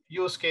third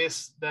use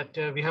case that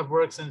we have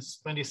worked since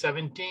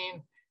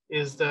 2017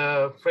 is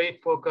the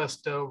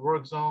freight-focused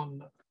work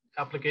zone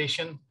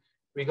application.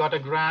 We got a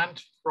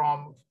grant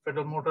from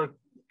Federal Motor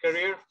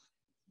Carrier,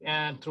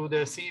 and through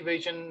the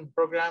C-Vision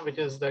program, which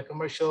is the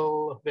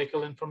Commercial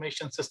Vehicle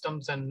Information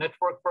Systems and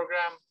Network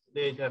program,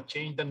 they have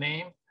changed the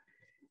name.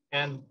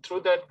 And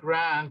through that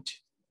grant,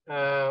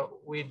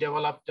 we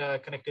developed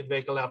connected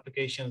vehicle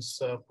applications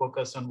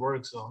focused on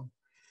work zone.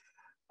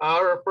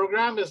 Our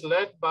program is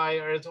led by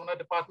Arizona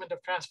Department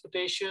of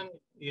Transportation,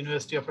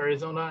 University of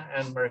Arizona,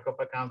 and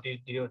Maricopa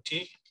County DOT.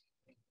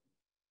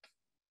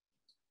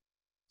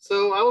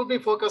 So I will be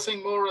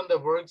focusing more on the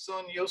work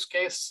zone use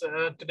case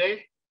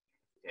today.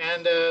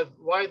 And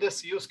why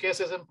this use case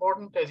is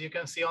important, as you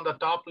can see on the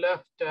top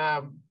left,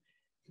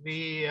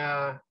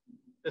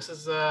 this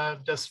is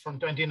just from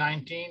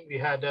 2019. We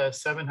had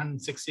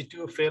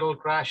 762 fatal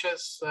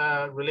crashes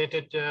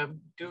related to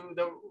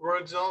the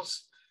work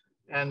zones,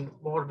 and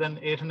more than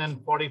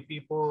 840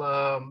 people,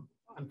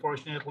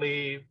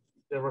 unfortunately,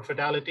 there were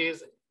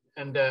fatalities.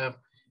 And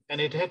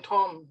it hit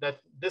home that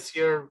this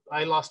year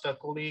I lost a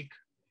colleague,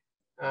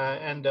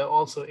 and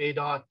also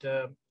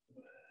ADOT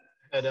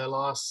had a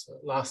loss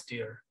last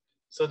year.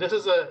 So this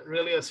is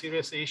really a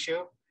serious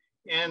issue.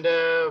 And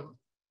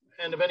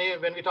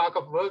when we talk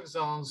of work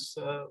zones,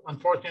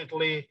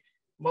 unfortunately,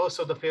 most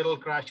of the fatal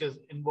crashes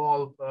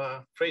involve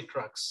freight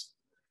trucks.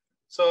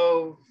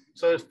 So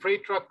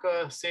freight truck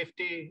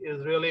safety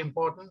is really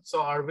important.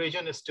 So our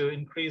vision is to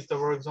increase the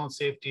work zone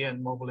safety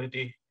and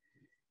mobility.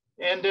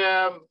 And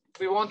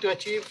we want to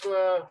achieve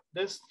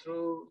this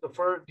through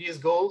these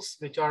goals,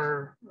 which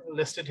are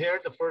listed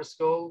here. The first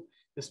goal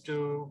is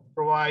to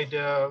provide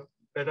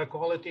better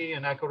quality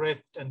and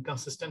accurate and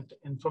consistent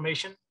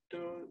information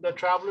to the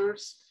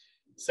travelers.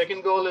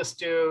 Second goal is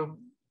to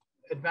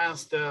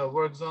advance the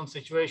work zone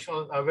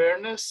situational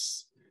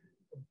awareness,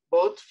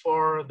 both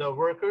for the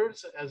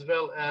workers as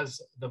well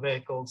as the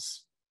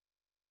vehicles.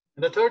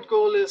 And the third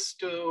goal is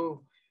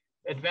to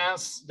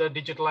advance the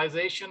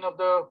digitalization of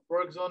the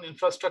work zone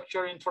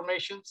infrastructure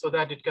information so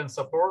that it can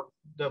support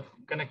the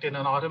connected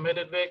and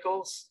automated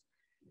vehicles.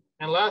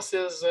 And last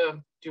is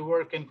to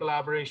work in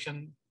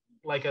collaboration,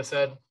 like I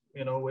said,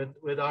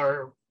 with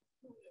our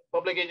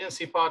public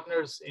agency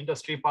partners,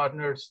 industry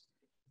partners,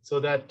 so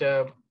that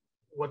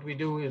what we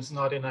do is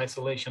not in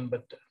isolation,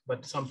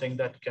 but something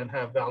that can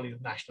have value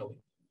nationally.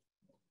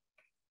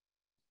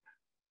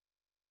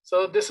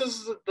 So this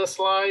is the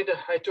slide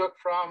I took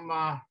from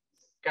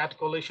CAT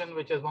Coalition,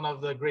 which is one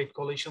of the great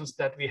coalitions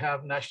that we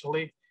have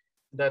nationally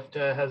that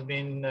has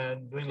been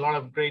doing a lot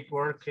of great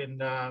work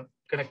in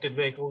connected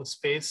vehicle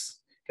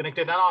space,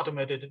 connected and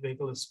automated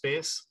vehicle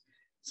space.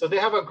 So they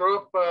have a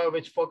group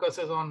which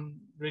focuses on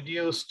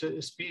reduced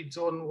speed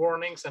zone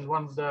warnings, and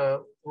one of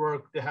the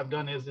work they have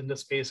done is in the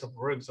space of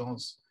work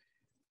zones.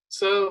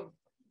 So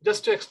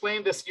just to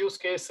explain this use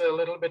case a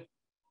little bit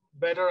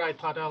better, I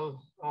thought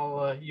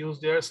I'll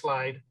use their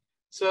slide.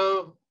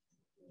 So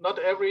not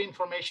every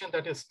information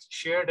that is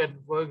shared at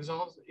work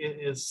zones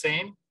is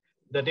same.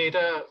 The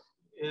data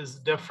is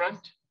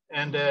different,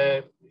 and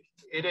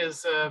it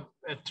is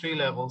at 3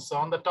 levels. So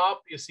on the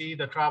top, you see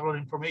the traveler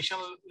information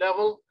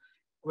level,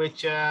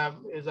 which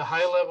is a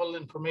high level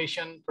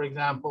information. For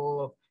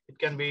example, it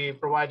can be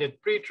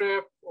provided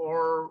pre-trip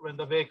or when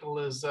the vehicle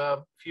is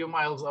a few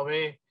miles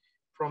away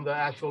from the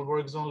actual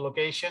work zone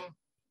location.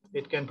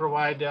 It can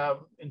provide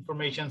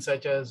information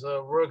such as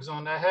work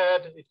zone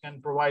ahead. It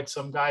can provide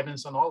some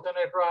guidance on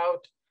alternate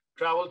route,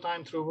 travel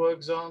time through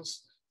work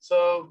zones.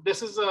 So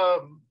this is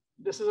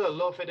a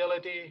low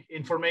fidelity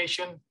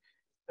information,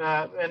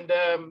 and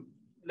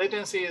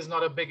latency is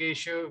not a big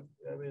issue.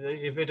 I mean,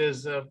 if it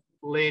is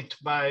late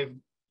by,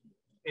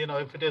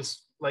 if it is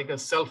like a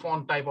cell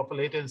phone type of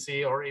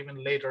latency or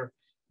even later,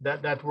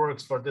 that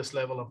works for this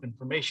level of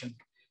information.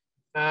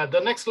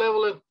 The next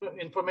level of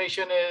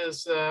information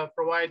is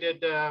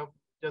provided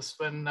just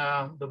when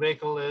the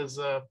vehicle is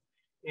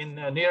in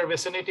near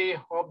vicinity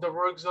of the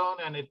work zone,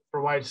 and it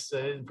provides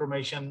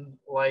information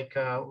like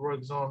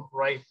work zone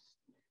right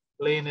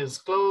lane is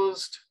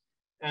closed,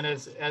 and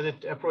as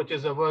it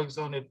approaches the work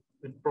zone, it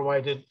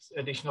provided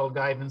additional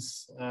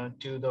guidance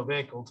to the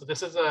vehicle. So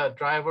this is a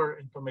driver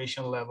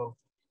information level.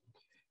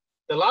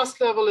 The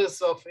last level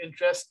is of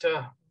interest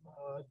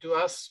to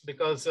us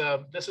because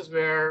this is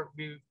where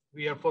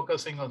we are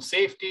focusing on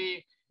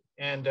safety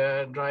and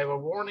driver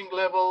warning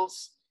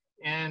levels,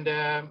 and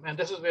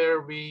this is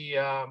where we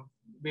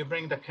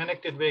bring the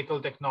connected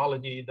vehicle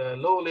technology, the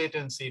low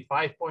latency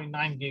 5.9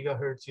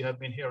 gigahertz you have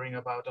been hearing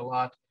about a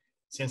lot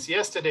since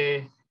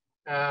yesterday,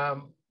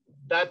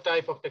 that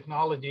type of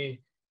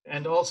technology,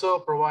 and also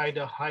provide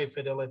a high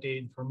fidelity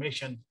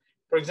information.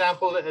 For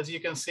example, as you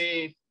can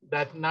see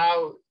that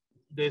now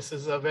this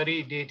is a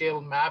very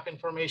detailed map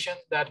information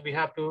that we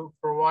have to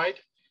provide.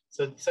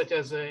 So such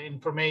as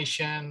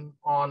information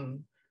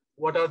on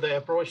what are the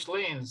approach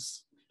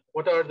lanes,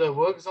 what are the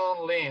work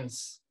zone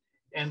lanes,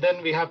 and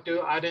then we have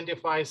to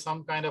identify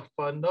some kind of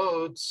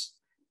nodes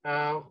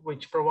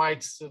which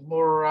provides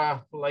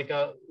more like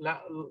a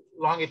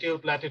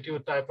longitude,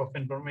 latitude type of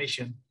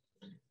information.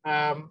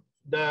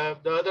 The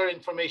other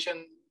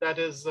information that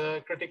is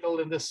critical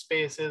in this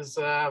space is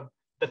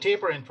the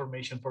taper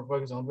information for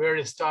work zone, where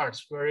it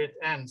starts, where it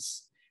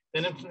ends.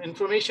 Then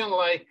information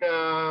like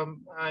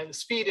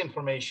speed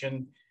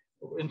information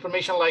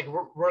like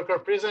worker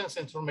presence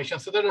information.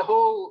 So there's a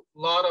whole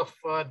lot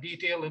of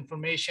detailed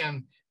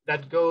information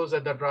that goes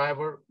at the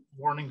driver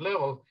warning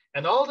level.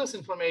 And all this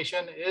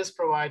information is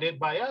provided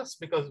by us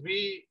because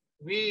we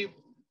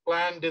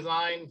plan,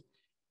 design,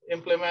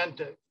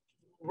 implement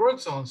work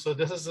zones. So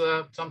this is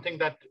something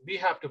that we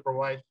have to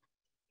provide.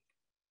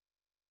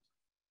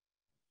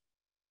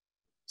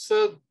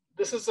 So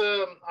this is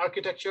an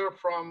architecture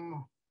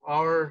from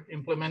our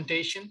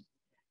implementation.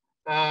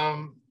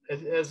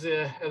 As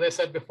I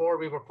said before,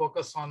 we were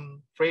focused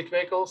on freight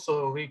vehicles.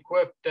 So we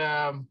equipped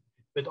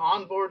with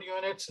onboard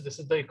units. This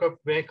is the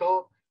equipped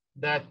vehicle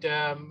that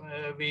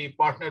we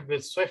partnered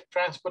with Swift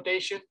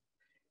Transportation.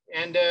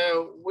 And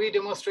we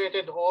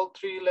demonstrated all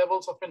 3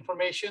 levels of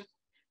information.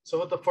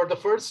 So for the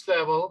first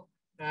level,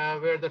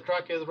 where the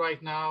truck is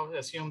right now,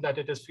 assume that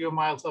it is few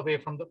miles away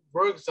from the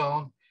work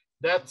zone,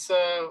 that's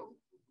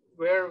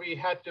where we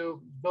had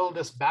to build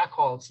this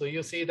backhaul. So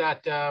you see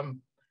that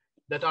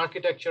that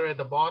architecture at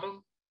the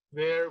bottom,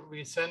 where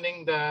we're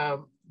sending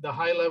the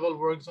high level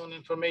work zone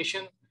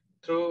information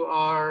through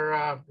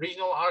our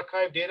regional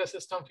archive data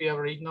system. We have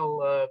a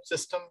regional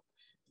system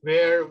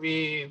where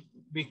we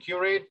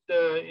curate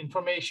the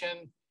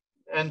information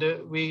and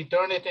we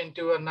turn it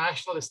into a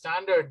national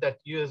standard that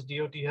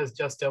USDOT has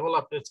just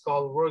developed. It's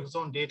called Work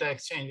Zone Data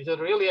Exchange, which is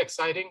really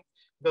exciting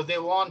because they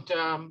want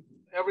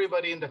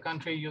everybody in the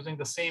country using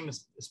the same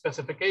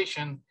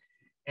specification.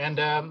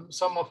 And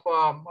some of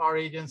our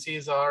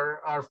agencies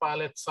are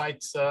pilot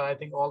sites. I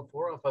think all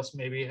 4 of us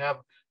maybe have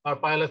our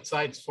pilot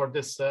sites for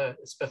this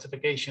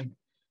specification.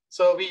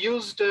 So we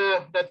used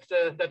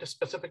that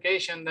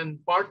specification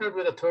and partnered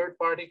with a third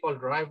party called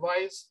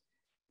DriveWise.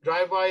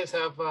 DriveWise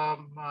have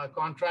a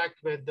contract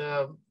with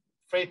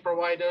freight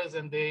providers,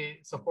 and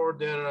they support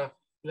their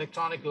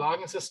electronic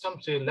logging system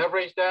to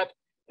leverage that.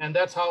 And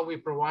that's how we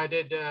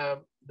provided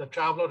the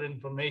traveler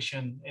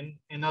information.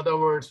 In other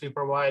words, we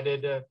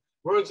provided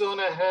work zone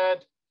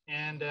ahead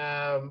and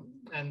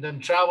then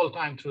travel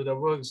time through the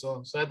work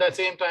zone. So at that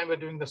same time, we're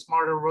doing the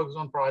smarter work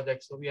zone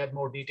project. So we had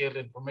more detailed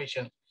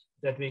information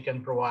that we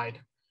can provide.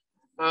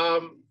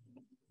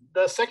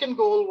 The second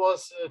goal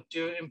was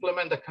to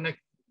implement the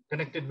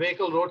connected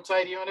vehicle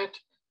roadside unit.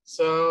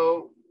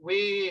 So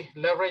we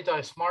leverage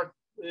our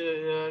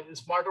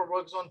smarter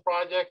work zone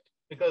project,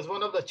 because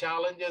one of the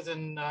challenges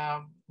in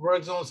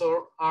work zones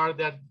are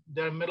that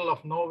they're middle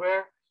of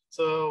nowhere.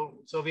 So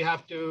we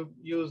have to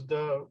use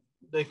the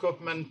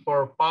equipment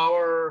for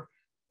power,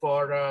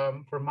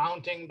 for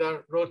mounting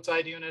the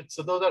roadside unit.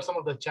 So those are some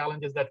of the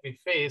challenges that we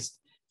faced.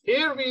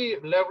 Here we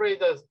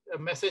leverage a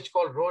message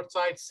called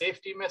roadside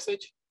safety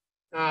message,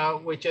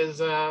 which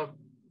is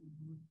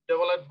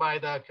developed by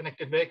the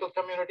connected vehicle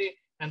community.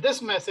 And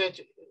this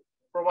message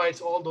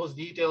provides all those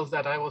details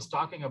that I was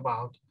talking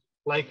about,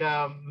 like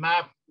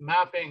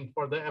mapping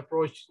for the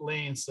approach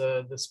lanes,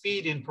 the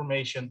speed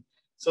information.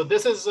 So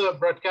this is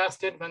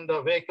broadcasted when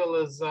the vehicle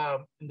is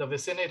in the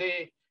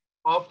vicinity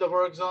of the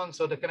work zone.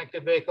 So the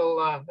connected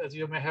vehicle, as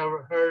you may have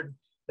heard,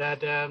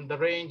 that the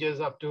range is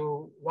up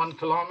to 1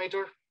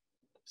 kilometer.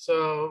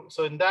 So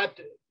in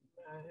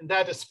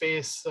that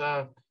space,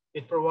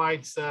 it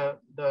provides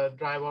the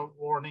driver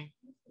warning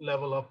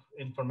level of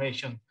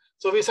information.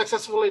 So we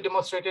successfully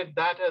demonstrated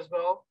that as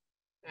well.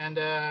 And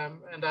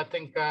I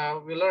think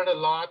we learned a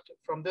lot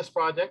from this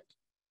project.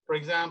 For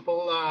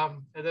example,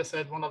 as I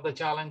said, one of the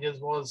challenges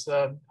was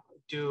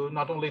to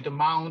not only to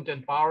mount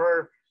and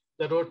power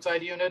the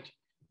roadside unit,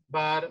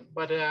 but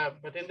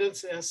in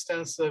this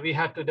instance, we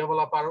had to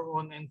develop our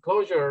own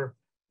enclosure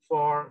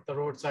for the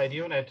roadside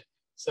unit.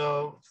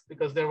 So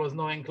because there was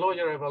no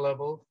enclosure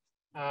available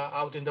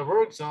out in the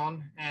work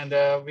zone, and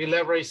we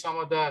leveraged some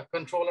of the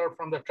controller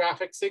from the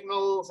traffic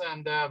signals,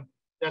 and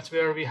that's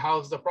where we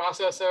housed the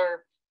processor.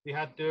 We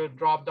had to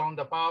drop down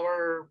the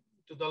power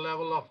to the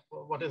level of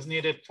what is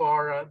needed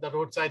for the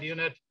roadside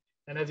unit.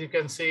 And as you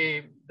can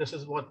see, this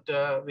is what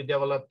we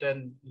developed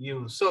and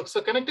used.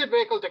 So connected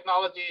vehicle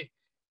technology,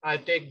 I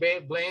take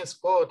Blaine's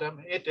quote,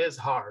 it is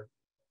hard.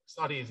 It's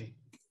not easy.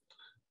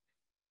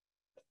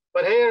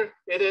 But here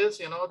it is,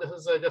 this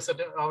is just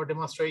our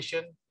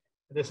demonstration.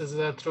 This is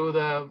through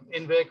the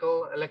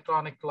in-vehicle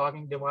electronic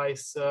logging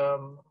device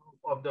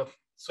of the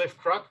Swift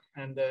truck.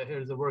 And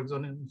here's the work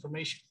zone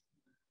information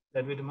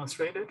that we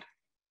demonstrated.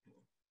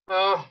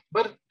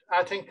 But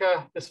I think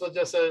this was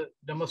just a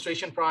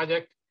demonstration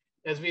project.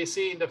 As we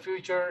see in the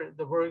future,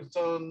 the work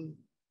zone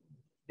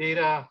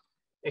data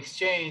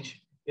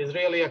exchange is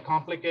really a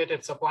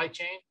complicated supply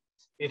chain.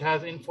 It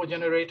has info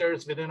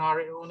generators within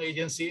our own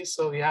agencies.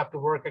 So we have to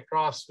work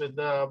across with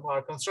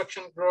our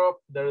construction group.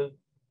 There are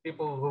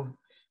people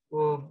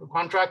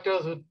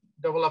contractors who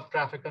develop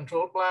traffic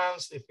control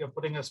plans. If you're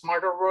putting a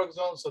smarter work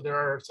zone, so there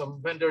are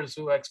some vendors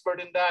who are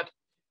expert in that.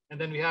 And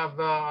then we have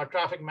our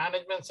traffic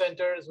management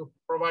centers who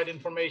provide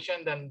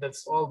information. Then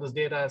all this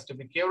data has to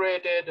be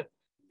curated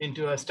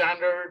into a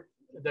standard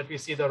that we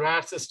see the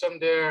RAD system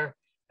there.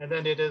 And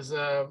then it is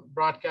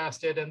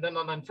broadcasted. And then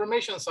on the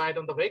information side,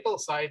 on the vehicle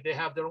side, they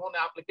have their own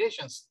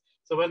applications.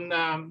 So when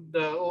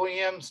the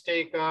OEMs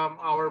take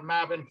our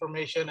map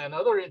information and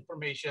other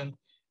information,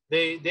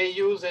 they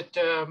use it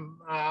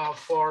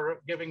for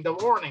giving the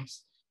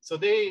warnings. So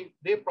they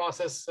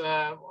process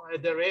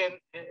at their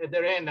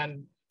end.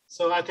 And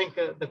so I think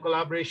the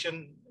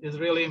collaboration is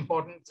really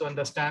important to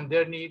understand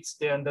their needs.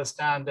 They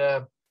understand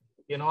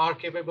our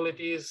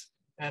capabilities.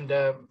 And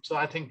so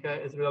I think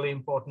it's really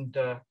important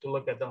to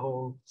look at the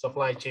whole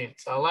supply chain.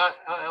 So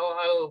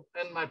I'll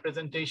end my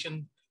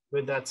presentation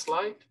with that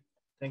slide.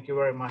 Thank you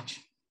very much.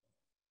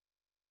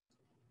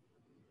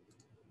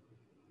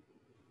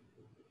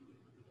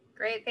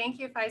 Great, thank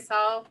you,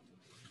 Faisal.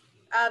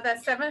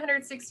 That's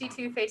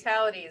 762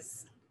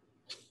 fatalities.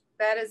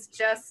 That is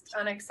just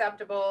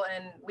unacceptable,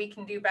 and we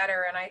can do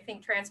better. And I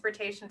think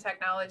transportation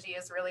technology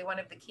is really one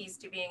of the keys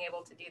to being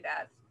able to do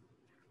that.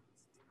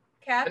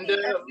 Cathy?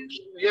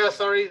 Yeah,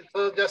 sorry.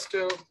 So just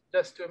to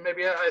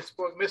maybe I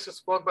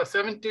misspoke, but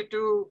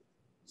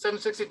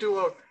 762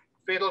 were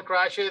fatal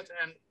crashes,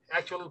 and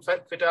actual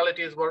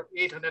fatalities were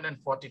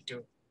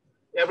 842.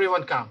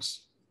 Everyone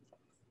counts.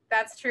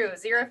 That's true.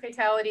 0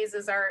 fatalities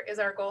is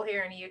our goal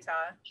here in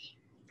Utah.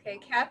 Okay,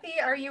 Cathy,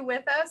 are you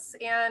with us?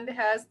 And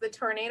has the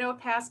tornado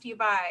passed you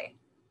by?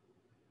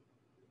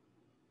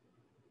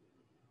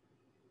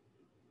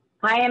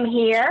 I am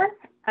here.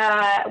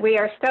 We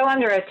are still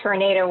under a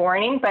tornado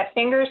warning, but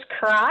fingers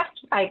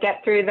crossed I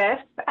get through this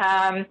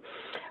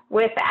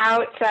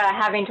without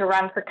having to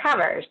run for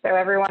cover. So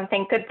everyone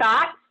think good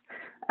thoughts.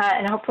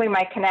 and hopefully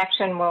my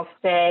connection will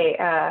stay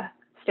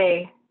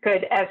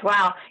good as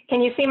well.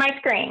 Can you see my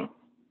screen?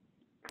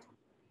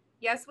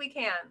 Yes, we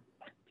can.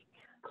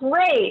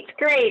 Great,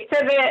 great.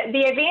 So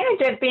the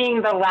advantage of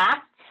being the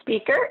last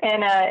speaker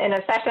in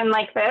a session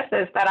like this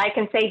is that I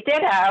can say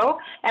ditto,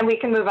 and we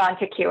can move on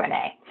to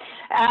Q&A.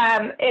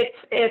 I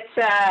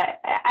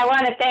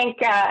want to thank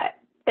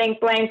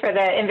Blaine for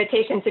the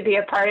invitation to be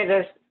a part of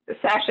this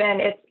session.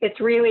 It's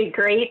really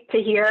great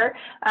to hear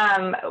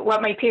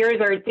what my peers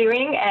are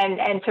doing,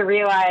 and to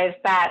realize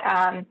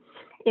that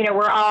you know,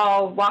 we're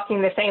all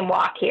walking the same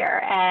walk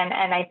here,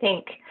 and I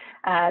think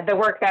the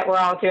work that we're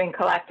all doing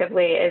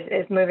collectively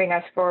is moving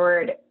us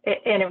forward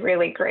in a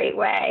really great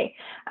way.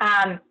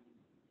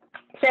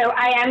 So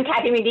I am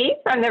Cathy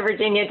McGhee from the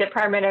Virginia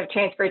Department of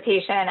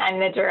Transportation. I'm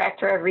the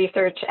Director of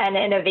Research and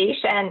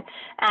Innovation.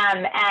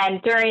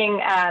 And during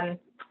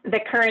the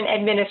current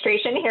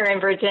administration here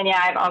in Virginia,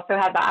 I've also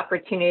had the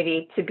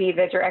opportunity to be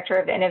the Director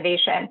of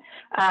Innovation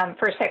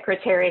for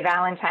Secretary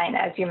Valentine,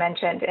 as you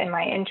mentioned in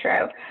my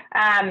intro.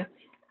 I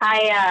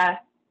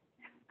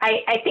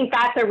think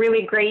that's a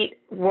really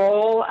great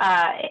role,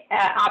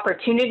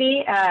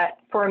 opportunity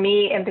for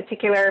me in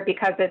particular,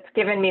 because it's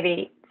given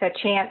me the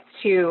chance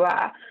to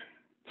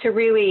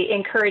really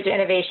encourage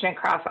innovation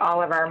across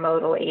all of our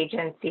modal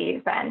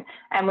agencies. And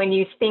when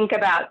you think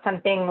about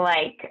something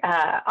like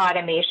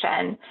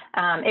automation,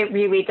 it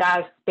really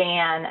does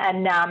span a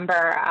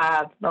number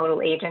of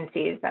modal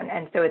agencies.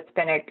 And so it's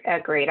been a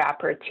great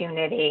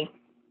opportunity.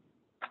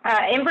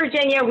 In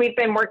Virginia, we've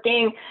been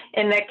working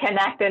in the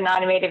connected and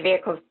automated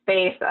vehicle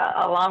space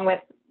along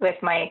with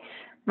my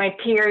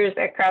peers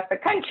across the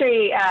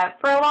country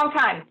for a long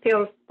time.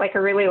 Feels like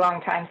a really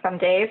long time some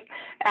days.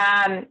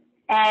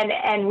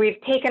 And we've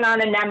taken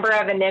on a number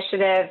of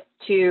initiatives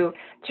to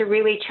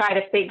really try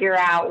to figure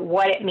out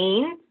what it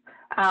means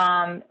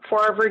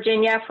for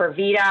Virginia, for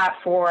VDOT,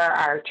 for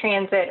our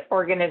transit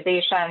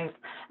organizations,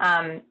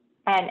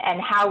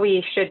 and how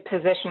we should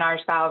position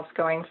ourselves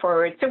going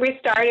forward. So we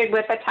started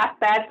with a test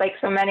bed, like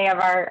so many of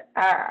our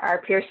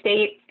peer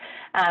states.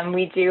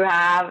 We do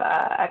have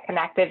a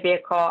connected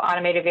vehicle,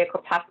 automated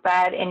vehicle test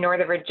bed in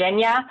Northern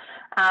Virginia.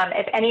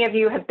 If any of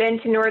you have been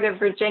to Northern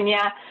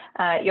Virginia,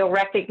 you'll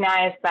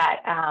recognize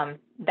that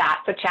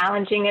that's a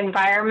challenging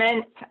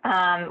environment.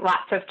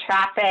 Lots of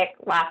traffic,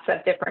 lots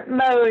of different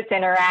modes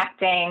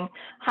interacting,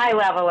 high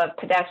level of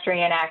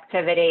pedestrian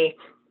activity,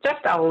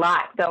 just a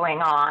lot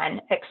going on.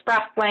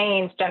 Express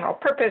lanes, general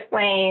purpose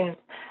lanes,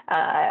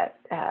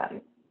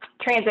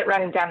 transit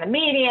running down the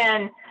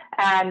median.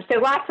 So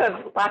lots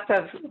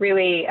of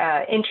really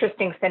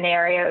interesting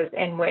scenarios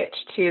in which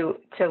to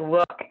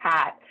look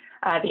at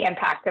the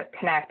impact of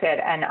connected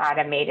and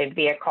automated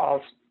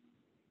vehicles.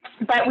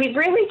 But we've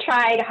really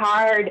tried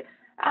hard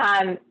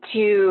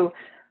to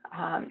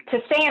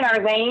stay in our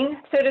lane,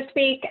 so to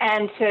speak,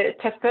 and to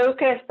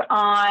focus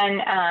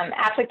on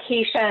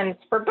applications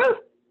for both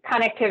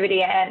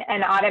connectivity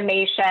and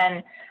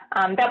automation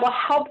that will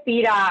help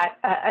VDOT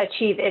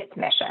achieve its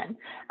mission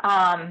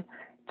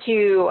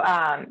to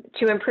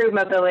improve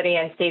mobility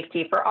and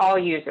safety for all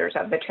users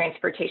of the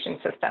transportation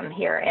system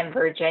here in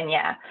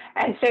Virginia.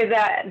 And so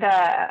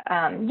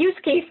the use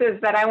cases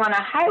that I want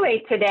to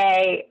highlight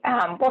today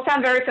will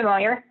sound very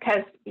familiar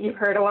because you've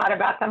heard a lot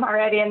about them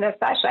already in this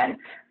session,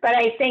 but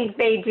I think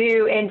they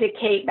do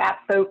indicate that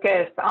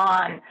focus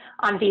on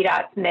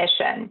VDOT's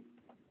mission.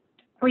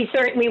 We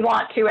certainly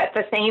want to, at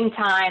the same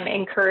time,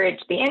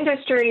 encourage the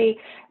industry,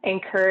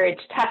 encourage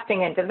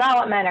testing and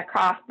development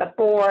across the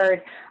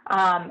board,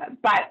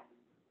 but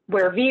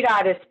where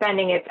VDOT is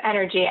spending its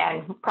energy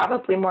and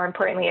probably more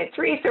importantly, its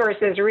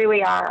resources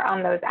really are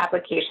on those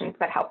applications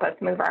that help us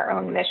move our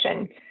own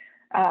mission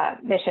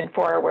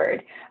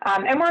forward.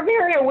 And we're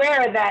very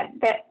aware that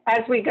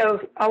as we go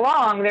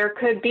along, there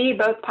could be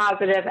both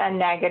positive and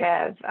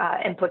negative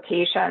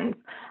implications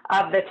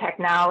of the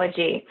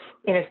technology.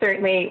 You know,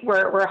 certainly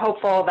we're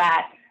hopeful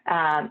that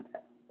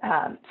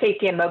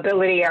safety and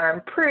mobility are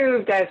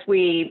improved as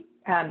we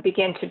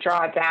begin to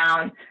draw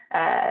down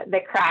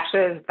the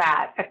crashes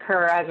that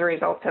occur as a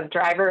result of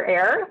driver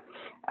error,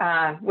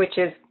 which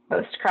is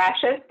most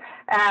crashes.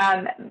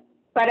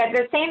 But at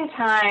the same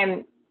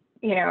time,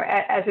 you know,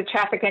 as a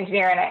traffic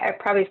engineer, and I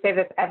probably say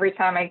this every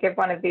time I give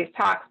one of these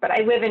talks, but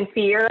I live in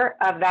fear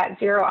of that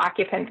zero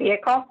occupant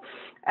vehicle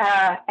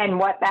and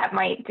what that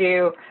might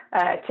do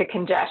to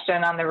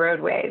congestion on the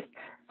roadways.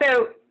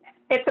 So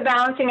it's a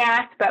balancing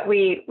act, but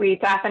we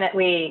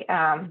definitely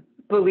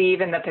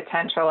believe in the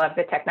potential of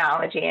the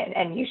technology,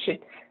 and you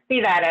should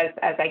see that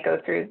as I go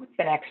through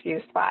the next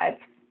few slides.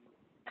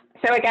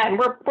 So again,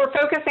 we're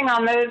focusing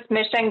on those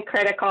mission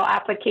critical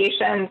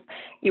applications.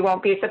 You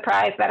won't be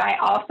surprised that I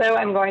also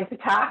am going to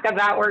talk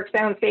about work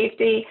zone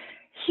safety.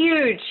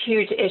 Huge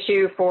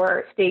issue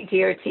for state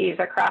DOTs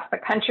across the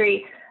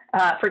country,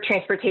 for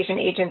transportation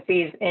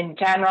agencies in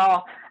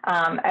general,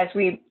 as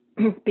we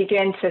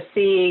begin to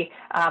see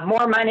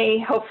more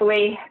money,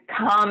 hopefully,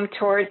 come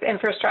towards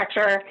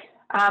infrastructure.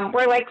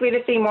 We're likely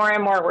to see more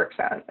and more work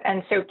zones.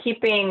 And so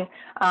keeping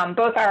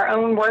both our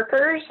own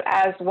workers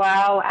as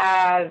well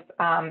as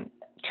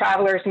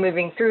travelers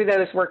moving through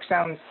those work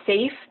zones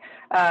safe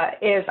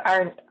is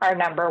our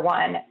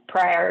 #1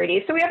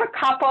 priority. So we have a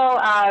couple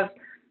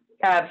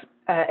of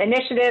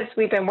initiatives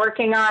we've been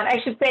working on.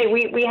 I should say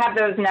we have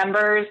those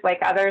numbers like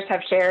others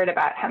have shared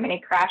about how many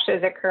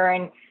crashes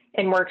occur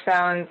in work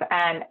zones,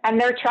 and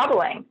they're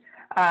troubling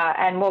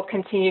and will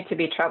continue to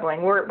be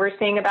troubling. We're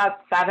seeing about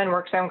 7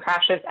 work zone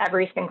crashes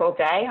every single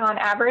day on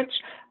average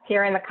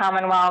here in the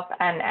Commonwealth.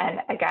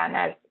 And again,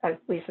 as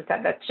Lisa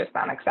said, that's just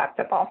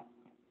unacceptable.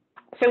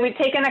 So we've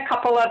taken a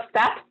couple of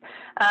steps.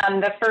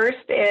 The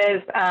first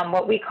is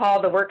what we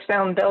call the Work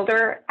Zone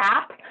Builder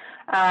app,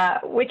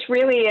 which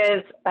really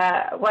is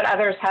what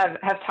others have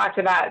talked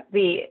about,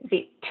 the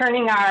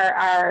turning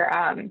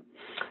our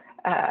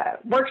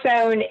work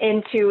zone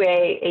into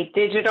a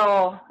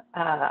digital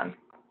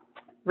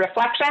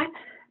reflection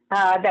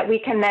that we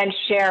can then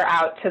share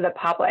out to the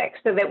public,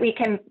 so that we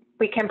can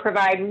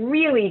provide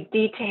really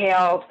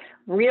detailed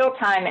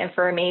real-time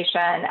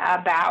information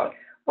about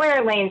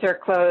where lanes are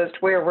closed,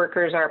 where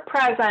workers are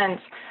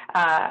present,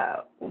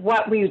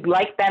 what we'd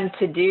like them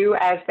to do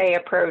as they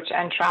approach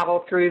and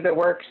travel through the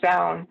work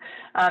zone.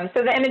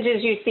 So the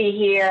images you see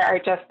here are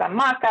just the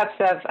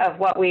mock-ups of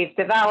what we've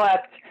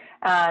developed,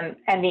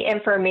 and the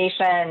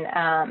information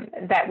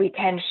that we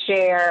can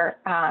share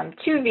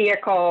to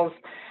vehicles.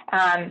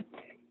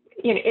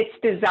 It's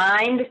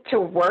designed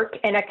to work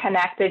in a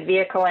connected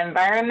vehicle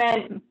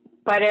environment,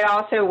 but it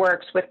also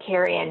works with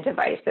carry-in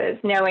devices,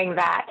 knowing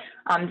that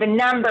the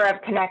number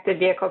of connected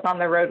vehicles on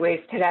the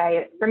roadways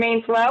today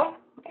remains low.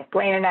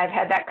 Blaine and I have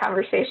had that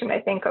conversation, I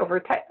think, over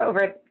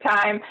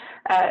time.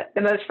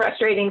 The most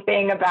frustrating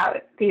thing about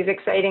these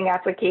exciting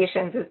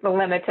applications is the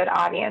limited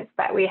audience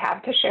that we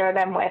have to share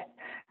them with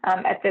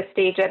at this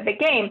stage of the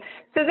game.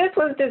 So this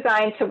was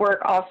designed to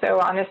work also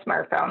on a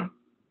smartphone,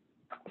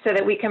 so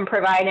that we can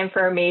provide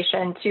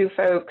information to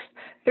folks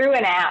through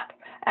an app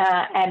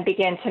and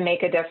begin to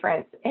make a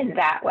difference in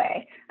that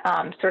way,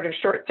 sort of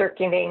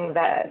short-circuiting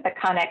the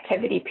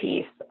connectivity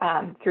piece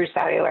through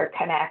cellular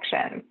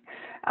connections.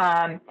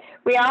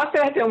 We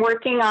also have been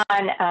working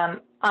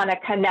on a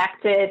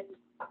connected,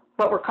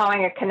 what we're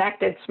calling a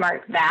connected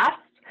smart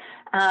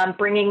vest,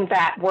 bringing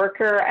that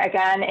worker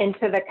again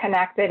into the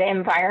connected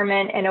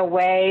environment in a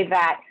way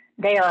that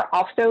they are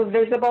also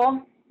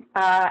visible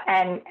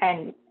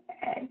and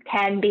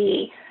can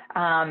be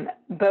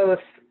both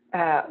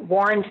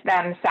warned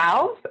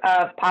themselves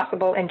of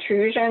possible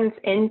intrusions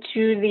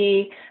into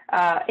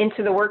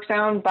the work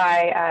zone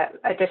by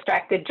a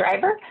distracted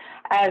driver,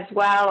 as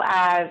well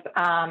as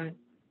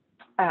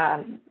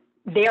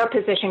their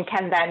position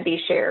can then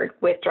be shared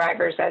with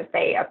drivers as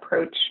they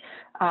approach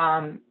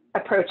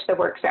the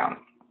work zone.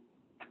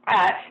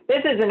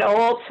 This is an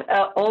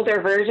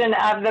older version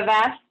of the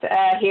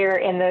vest here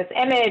in this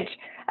image.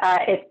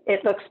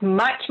 It looks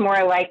much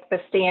more like the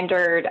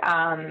standard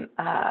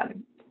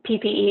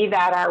PPE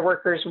that our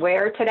workers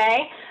wear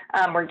today.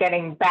 We're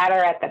getting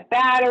better at the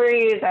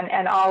batteries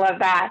and all of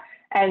that.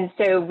 And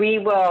so we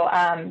will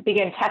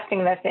begin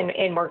testing this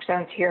in work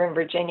zones here in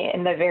Virginia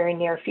in the very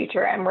near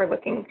future. And we're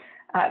looking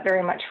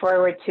very much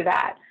forward to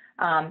that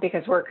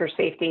because worker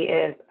safety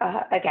is,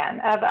 again,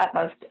 of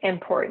utmost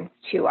importance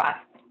to us.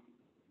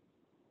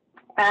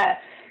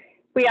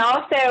 We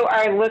also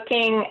are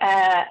looking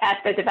at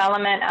the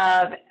development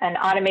of an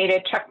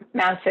automated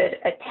truck-mounted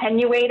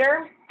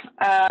attenuator.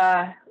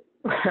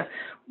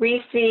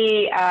 We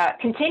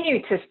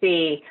continue to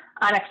see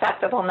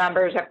unacceptable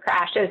numbers of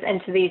crashes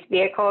into these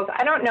vehicles.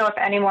 I don't know if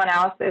anyone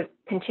else is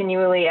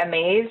continually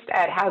amazed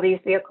at how these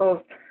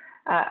vehicles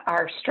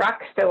are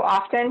struck so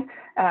often.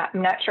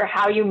 I'm not sure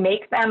how you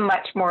make them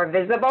much more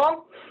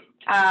visible.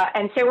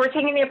 And so we're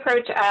taking the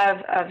approach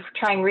of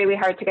trying really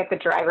hard to get the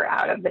driver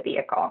out of the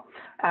vehicle.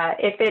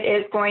 If it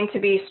is going to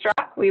be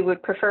struck, we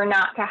would prefer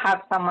not to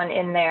have someone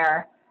in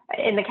there,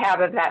 in the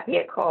cab of that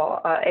vehicle,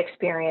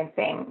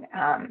 experiencing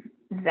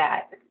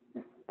that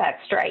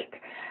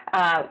strike.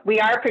 We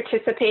are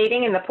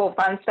participating in the pool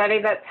fund study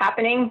that's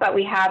happening, but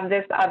we have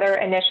this other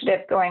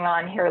initiative going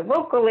on here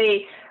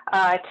locally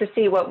to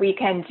see what we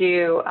can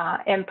do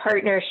in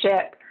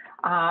partnership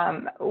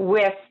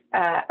with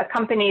a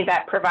company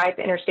that provides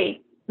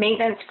interstate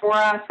maintenance for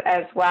us,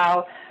 as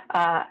well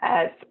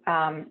as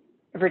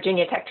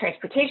Virginia Tech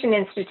Transportation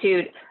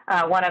Institute,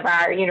 one of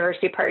our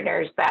university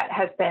partners that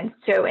has been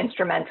so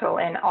instrumental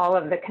in all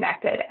of the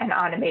connected and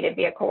automated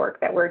vehicle work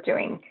that we're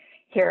doing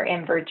here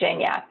in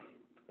Virginia.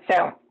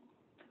 So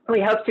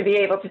we hope to be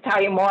able to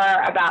tell you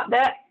more about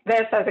this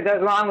as it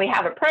goes along. We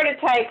have a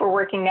prototype. We're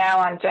working now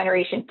on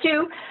generation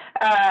 2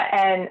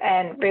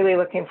 and really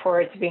looking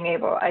forward to being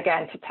able,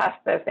 again, to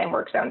test this in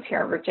work zones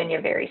here in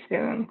Virginia very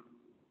soon.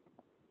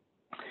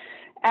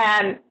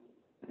 And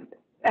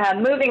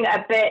moving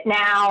a bit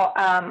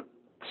now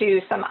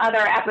to some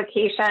other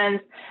applications,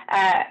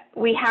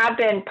 we have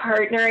been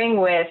partnering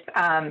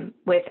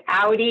with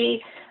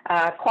Audi,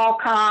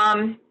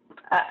 Qualcomm,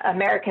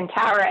 American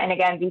Tower, and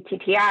again,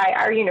 VTTI,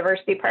 our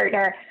university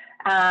partner,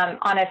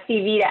 on a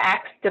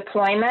CV2X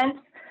deployment,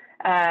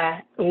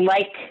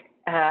 like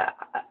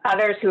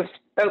others who have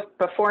spoke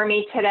before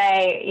me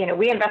today, you know,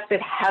 we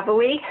invested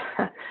heavily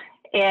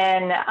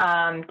in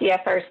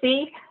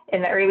DSRC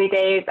in the early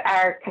days.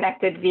 Our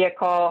connected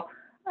vehicle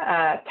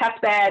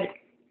testbed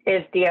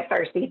is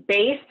DSRC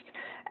based,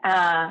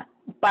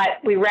 but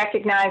we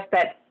recognize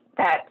that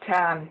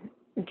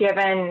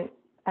given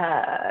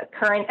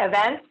current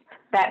events,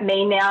 that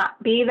may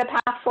not be the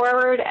path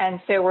forward.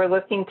 And so we're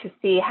looking to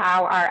see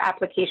how our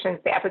applications,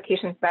 the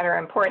applications that are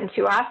important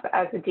to us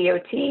as a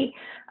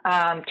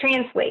DOT,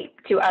 translate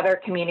to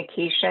other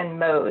communication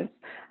modes,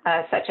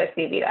 such as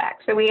VDOT.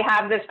 So we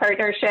have this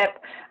partnership.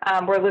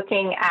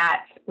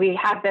 We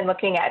have been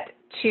looking at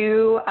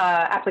two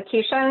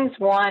applications.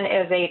 One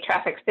is a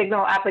traffic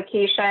signal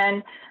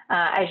application.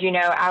 As you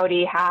know,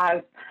 Audi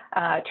has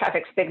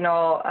traffic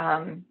signal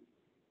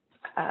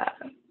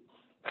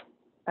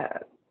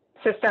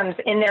systems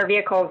in their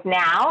vehicles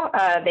now.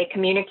 They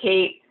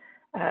communicate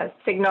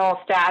signal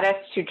status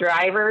to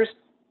drivers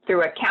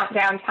through a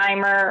countdown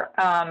timer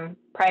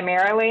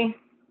primarily.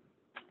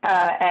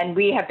 And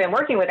we have been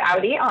working with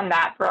Audi on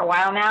that for a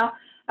while now.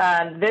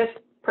 This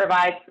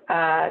provides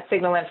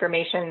signal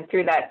information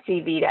through that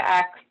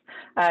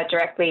CV2X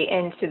directly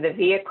into the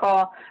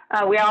vehicle.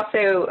 We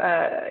also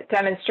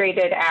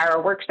demonstrated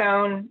our work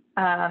zone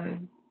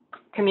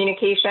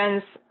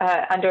communications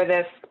under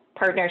this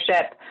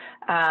partnership,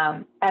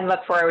 and look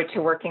forward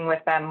to working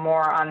with them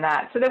more on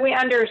that so that we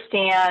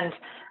understand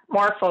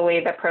more fully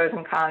the pros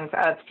and cons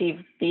of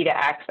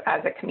CV2X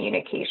as a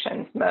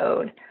communications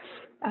mode.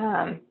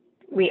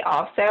 We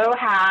also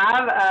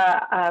have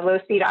a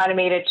low-speed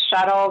automated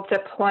shuttle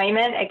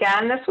deployment.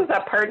 Again, this was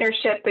a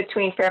partnership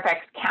between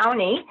Fairfax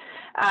County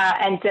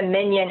and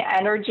Dominion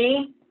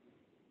Energy,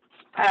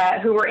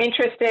 who were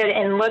interested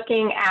in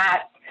looking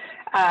at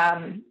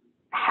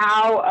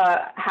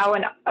how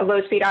a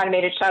low-speed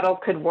automated shuttle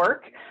could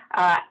work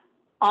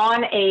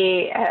on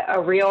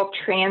a real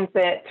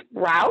transit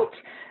route.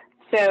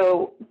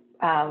 So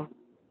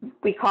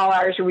we call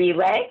ours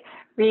Relay.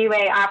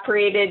 Relay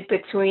operated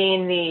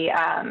between the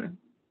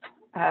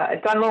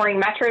Dunloring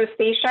Metro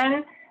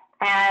Station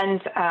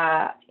and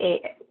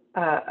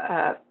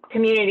a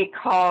community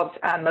called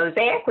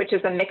Mosaic, which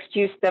is a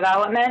mixed-use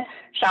development,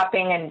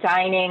 shopping and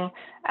dining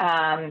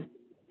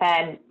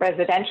and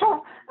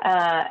residential,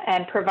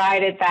 and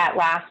provided that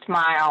last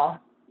mile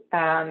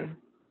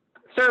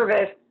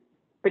service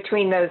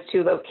between those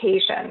two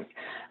locations.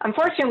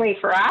 Unfortunately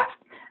for us,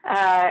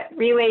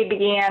 Relay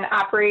began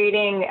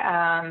operating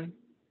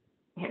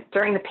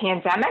during the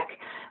pandemic,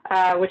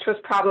 which was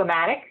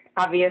problematic,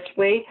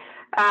 obviously,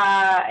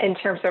 in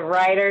terms of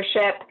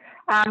ridership.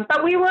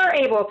 But we were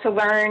able to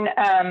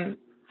learn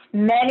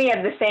many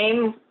of the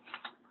same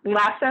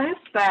lessons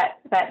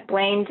that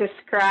Blaine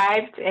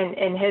described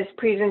in his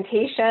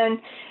presentation.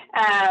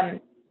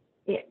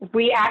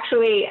 We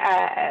actually,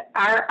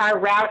 our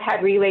route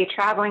had Relay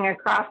traveling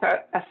across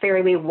a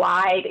fairly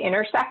wide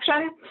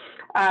intersection.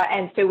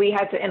 And so we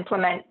had to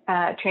implement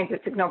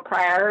transit signal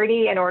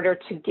priority in order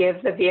to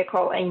give the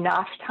vehicle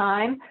enough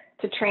time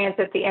to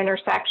transit the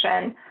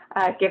intersection,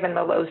 given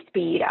the low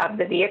speed of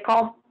the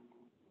vehicle.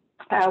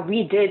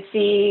 We did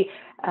see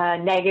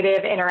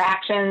negative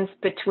interactions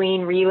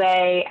between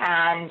Relay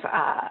and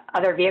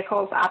other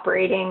vehicles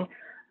operating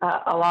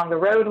along the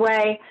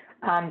roadway.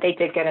 They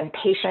did get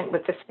impatient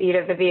with the speed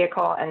of the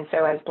vehicle. And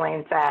so, as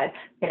Blaine said,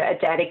 you know, a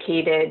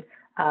dedicated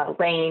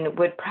lane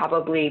would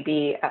probably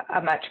be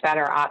a much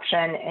better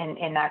option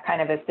in that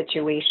kind of a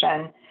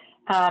situation.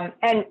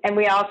 And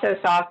we also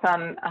saw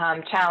some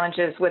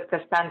challenges with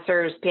the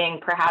sensors being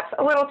perhaps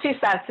a little too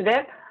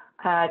sensitive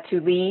to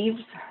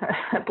leaves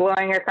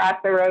blowing across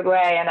the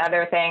roadway and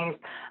other things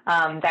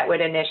that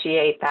would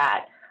initiate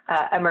that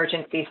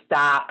emergency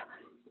stop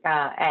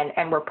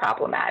and were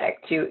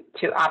problematic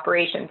to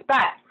operations.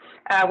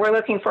 But we're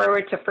looking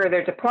forward to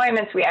further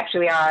deployments. We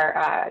actually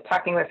are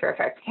talking with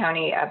Fairfax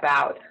County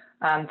about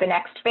the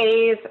next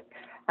phase,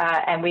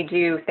 and we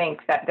do think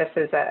that this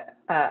is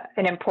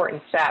an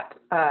important step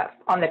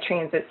on the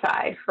transit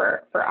side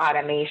for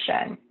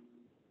automation.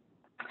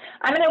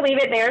 I'm going to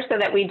leave it there so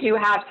that we do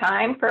have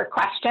time for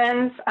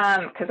questions,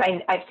 because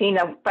I've seen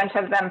a bunch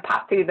of them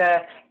pop through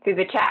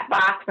the chat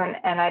box,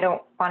 and I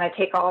don't want to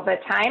take all the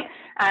time.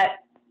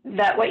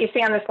 What you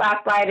see on this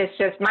last slide is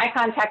just my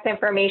contact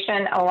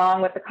information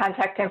along with the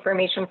contact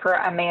information for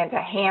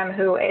Amanda Ham,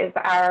 who is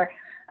our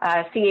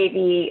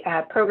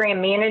CAV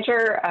program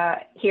manager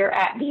here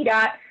at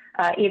VDOT.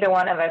 Either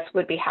one of us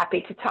would be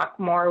happy to talk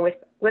more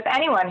with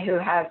anyone who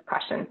has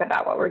questions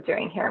about what we're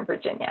doing here in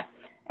Virginia.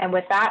 And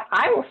with that,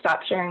 I will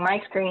stop sharing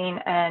my screen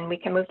and we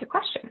can move to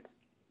questions.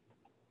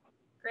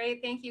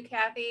 Great, thank you,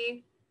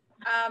 Cathy.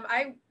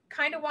 I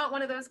kind of want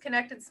one of those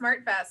connected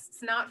smart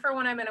vests, not for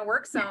when I'm in a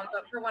work zone,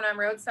 but for when I'm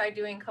roadside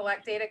doing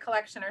data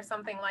collection or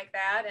something like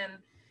that. And,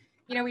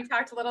 you know, we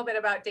talked a little bit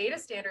about data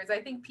standards. I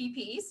think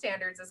PPE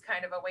standards is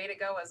kind of a way to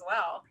go as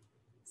well.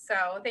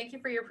 So thank you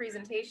for your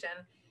presentation.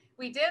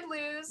 We did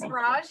lose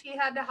Raj. He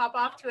had to hop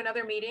off to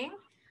another meeting,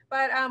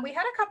 but we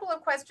had a couple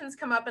of questions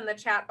come up in the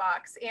chat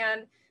box.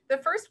 And The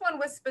first one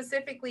was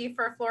specifically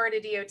for Florida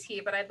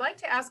DOT, but I'd like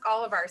to ask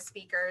all of our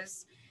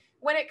speakers,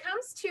 when it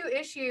comes to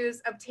issues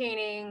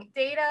obtaining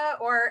data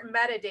or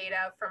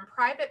metadata from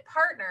private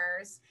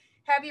partners,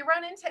 have you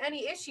run into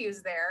any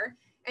issues there?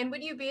 And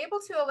would you be able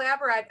to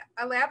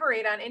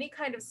elaborate on any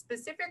kind of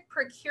specific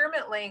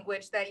procurement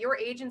language that your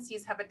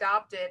agencies have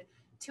adopted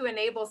to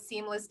enable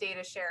seamless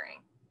data sharing?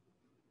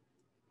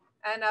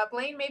 And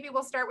Blaine, maybe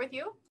we'll start with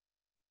you.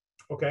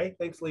 Okay,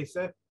 thanks,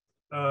 Lisa.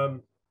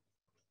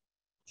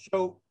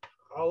 So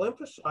I'll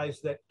emphasize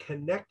that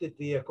connected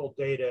vehicle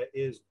data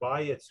is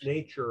by its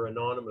nature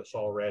anonymous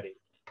already.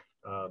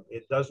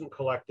 It doesn't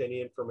collect any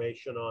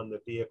information on the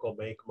vehicle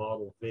make,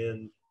 model,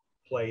 VIN,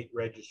 plate,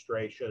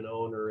 registration,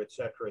 owner, et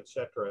cetera, et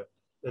cetera.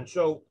 And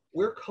so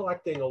we're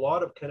collecting a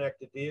lot of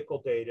connected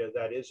vehicle data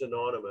that is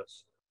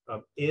anonymous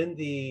in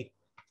the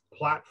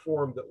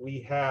platform that we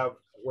have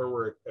where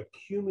we're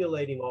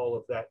accumulating all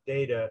of that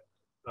data.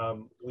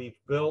 We've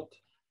built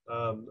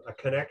a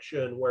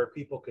connection where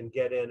people can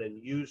get in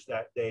and use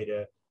that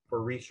data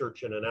for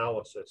research and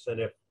analysis. And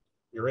if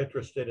you're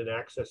interested in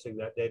accessing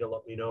that data,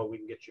 let me know. We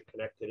can get you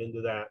connected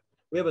into that.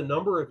 We have a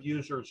number of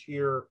users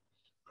here,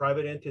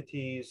 private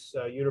entities,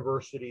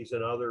 universities,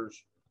 and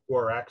others who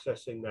are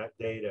accessing that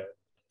data.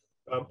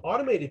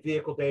 Automated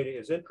vehicle data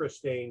is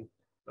interesting.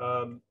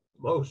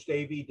 Most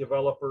AV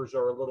developers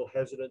are a little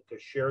hesitant to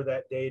share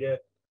that data,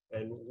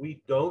 and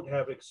we don't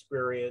have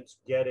experience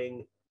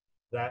getting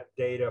that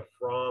data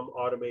from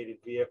automated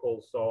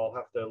vehicles, so I'll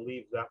have to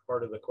leave that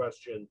part of the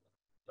question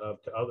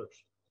to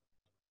others.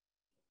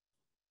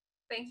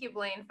 Thank you,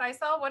 Blaine.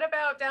 Faisal, what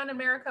about down in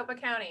Maricopa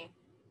County?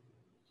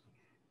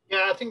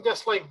 Yeah, I think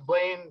just like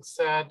Blaine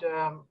said,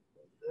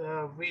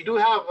 we do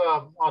have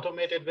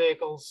automated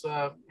vehicles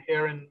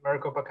here in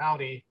Maricopa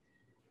County.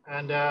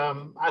 And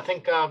I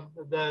think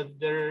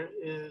there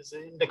is,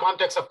 in the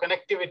context of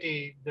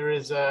connectivity, there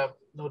is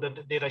no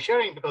data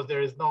sharing because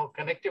there is no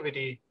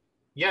connectivity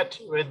yet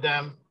with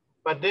them.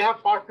 But they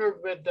have partnered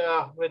with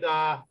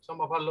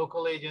some of our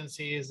local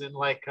agencies in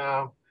like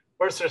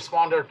first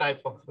responder type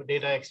of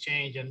data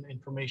exchange and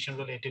information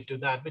related to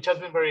that, which has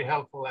been very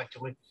helpful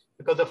actually,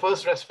 because the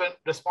first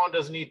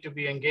responders need to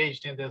be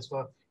engaged in this.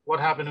 What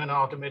happened when an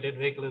automated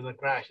vehicle is a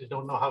crash? They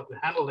don't know how to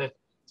handle it.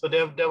 So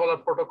they've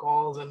developed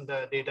protocols and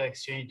data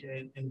exchange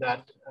in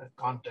that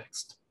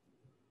context.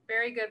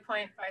 Very good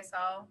point,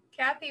 Faisal.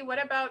 Cathy,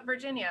 what about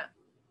Virginia?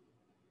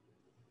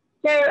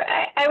 So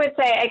I would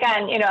say,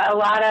 again, you know, a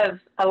lot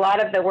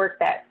of the work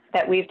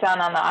that we've done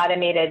on the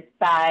automated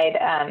side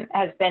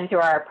has been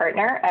through our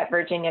partner at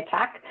Virginia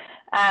Tech.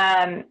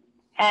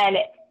 And,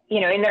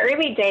 you know, in the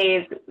early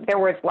days, there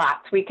was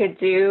lots we could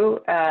do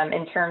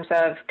in terms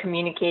of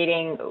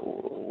communicating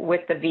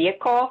with the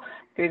vehicle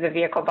through the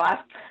vehicle bus.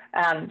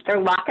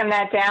 They're locking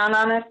that down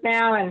on us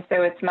now, and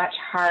so it's much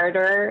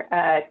harder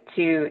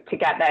to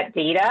get that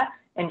data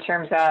in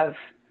terms of,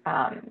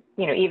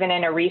 you know, even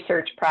in a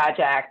research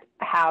project,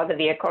 how the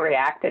vehicle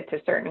reacted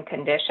to certain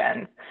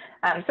conditions.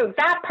 So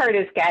that part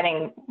is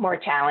getting more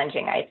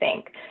challenging, I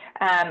think.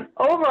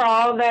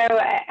 Overall, though,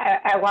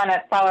 I want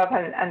to follow up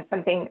on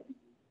something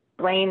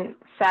Blaine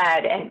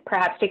said, and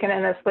perhaps take it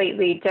in a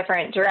slightly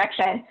different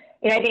direction.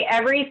 You know, I think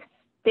every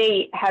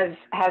state has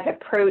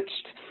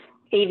approached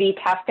AV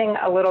testing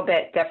a little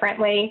bit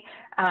differently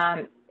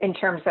in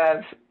terms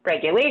of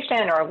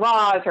regulation or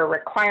laws or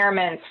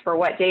requirements for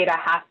what data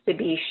has to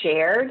be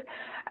shared.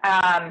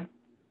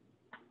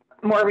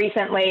 More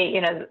recently, you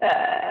know,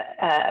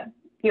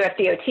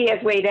 FDOT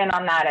has weighed in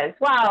on that as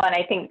well, and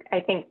I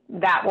think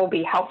that will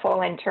be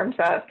helpful in terms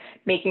of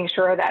making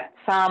sure that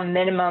some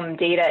minimum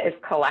data is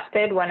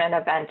collected when an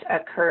event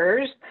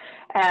occurs.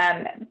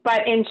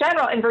 But in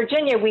general, in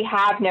Virginia, we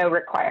have no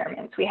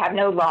requirements. We have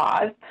no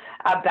laws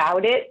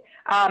about it.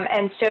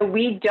 And so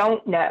we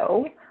don't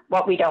know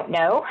what we don't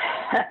know.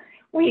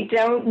 We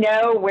don't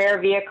know where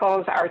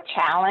vehicles are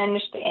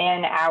challenged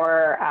in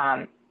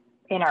our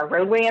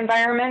roadway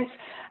environments.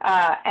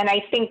 And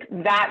I think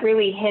that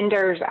really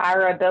hinders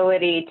our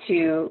ability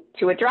to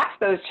address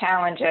those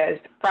challenges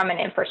from an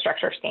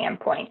infrastructure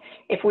standpoint.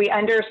 If we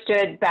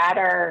understood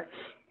better,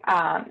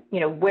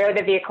 you know, where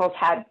the vehicles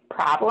had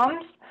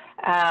problems,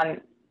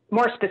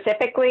 more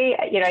specifically,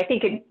 you know, I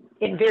think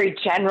in very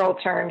general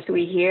terms,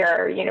 we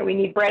hear, you know, we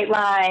need bright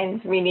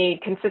lines, we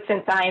need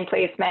consistent sign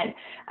placement.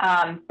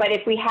 But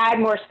if we had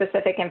more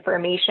specific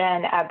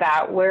information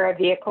about where a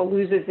vehicle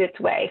loses its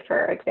way,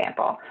 for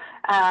example,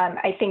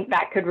 I think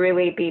that could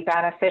really be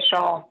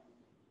beneficial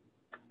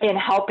in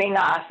helping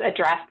us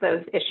address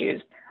those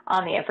issues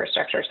on the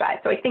infrastructure side.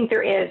 So I think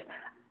there is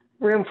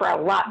room for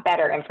a lot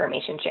better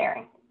information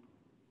sharing.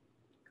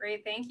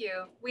 Great, thank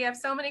you. We have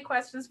so many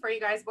questions for you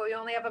guys, but we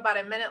only have about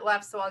a minute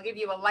left, so I'll give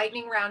you a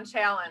lightning round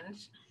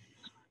challenge.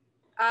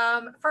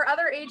 For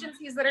other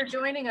agencies that are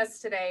joining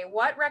us today,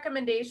 what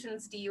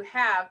recommendations do you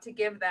have to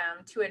give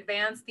them to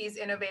advance these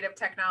innovative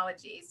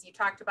technologies? You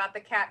talked about the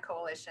CAT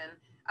Coalition.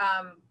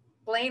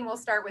 Blaine, we'll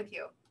start with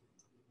you.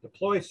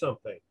 Deploy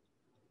something.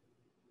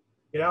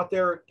 Get out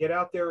there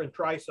and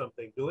try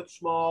something. Do it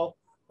small.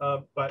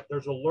 but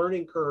there's a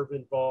learning curve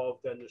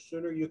involved, and the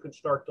sooner you can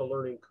start the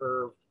learning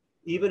curve,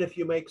 even if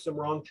you make some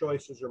wrong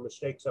choices or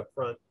mistakes up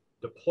front,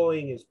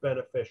 deploying is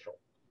beneficial.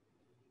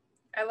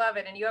 I love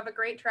it. And you have a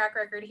great track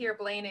record here,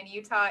 Blaine, in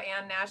Utah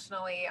and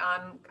nationally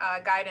on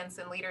guidance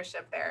and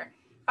leadership there.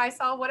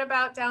 Faisal, what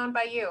about down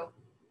by you?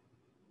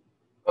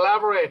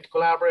 Collaborate,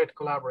 collaborate,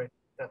 collaborate.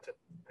 That's it.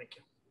 Thank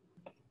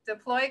you.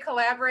 Deploy,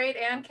 collaborate,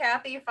 and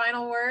Cathy,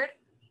 final word.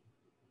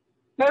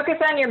 Focus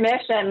on your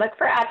mission. Look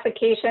for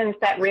applications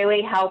that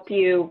really help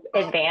you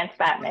advance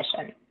that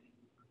mission.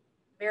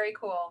 Very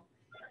cool.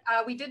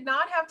 We did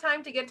not have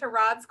time to get to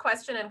Rod's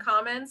question and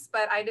comments,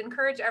 but I'd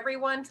encourage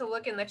everyone to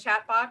look in the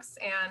chat box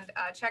and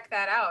check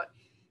that out.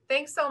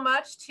 Thanks so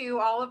much to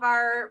all of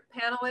our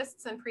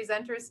panelists and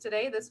presenters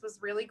today. This was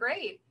really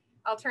great.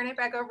 I'll turn it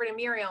back over to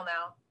Muriel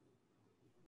now.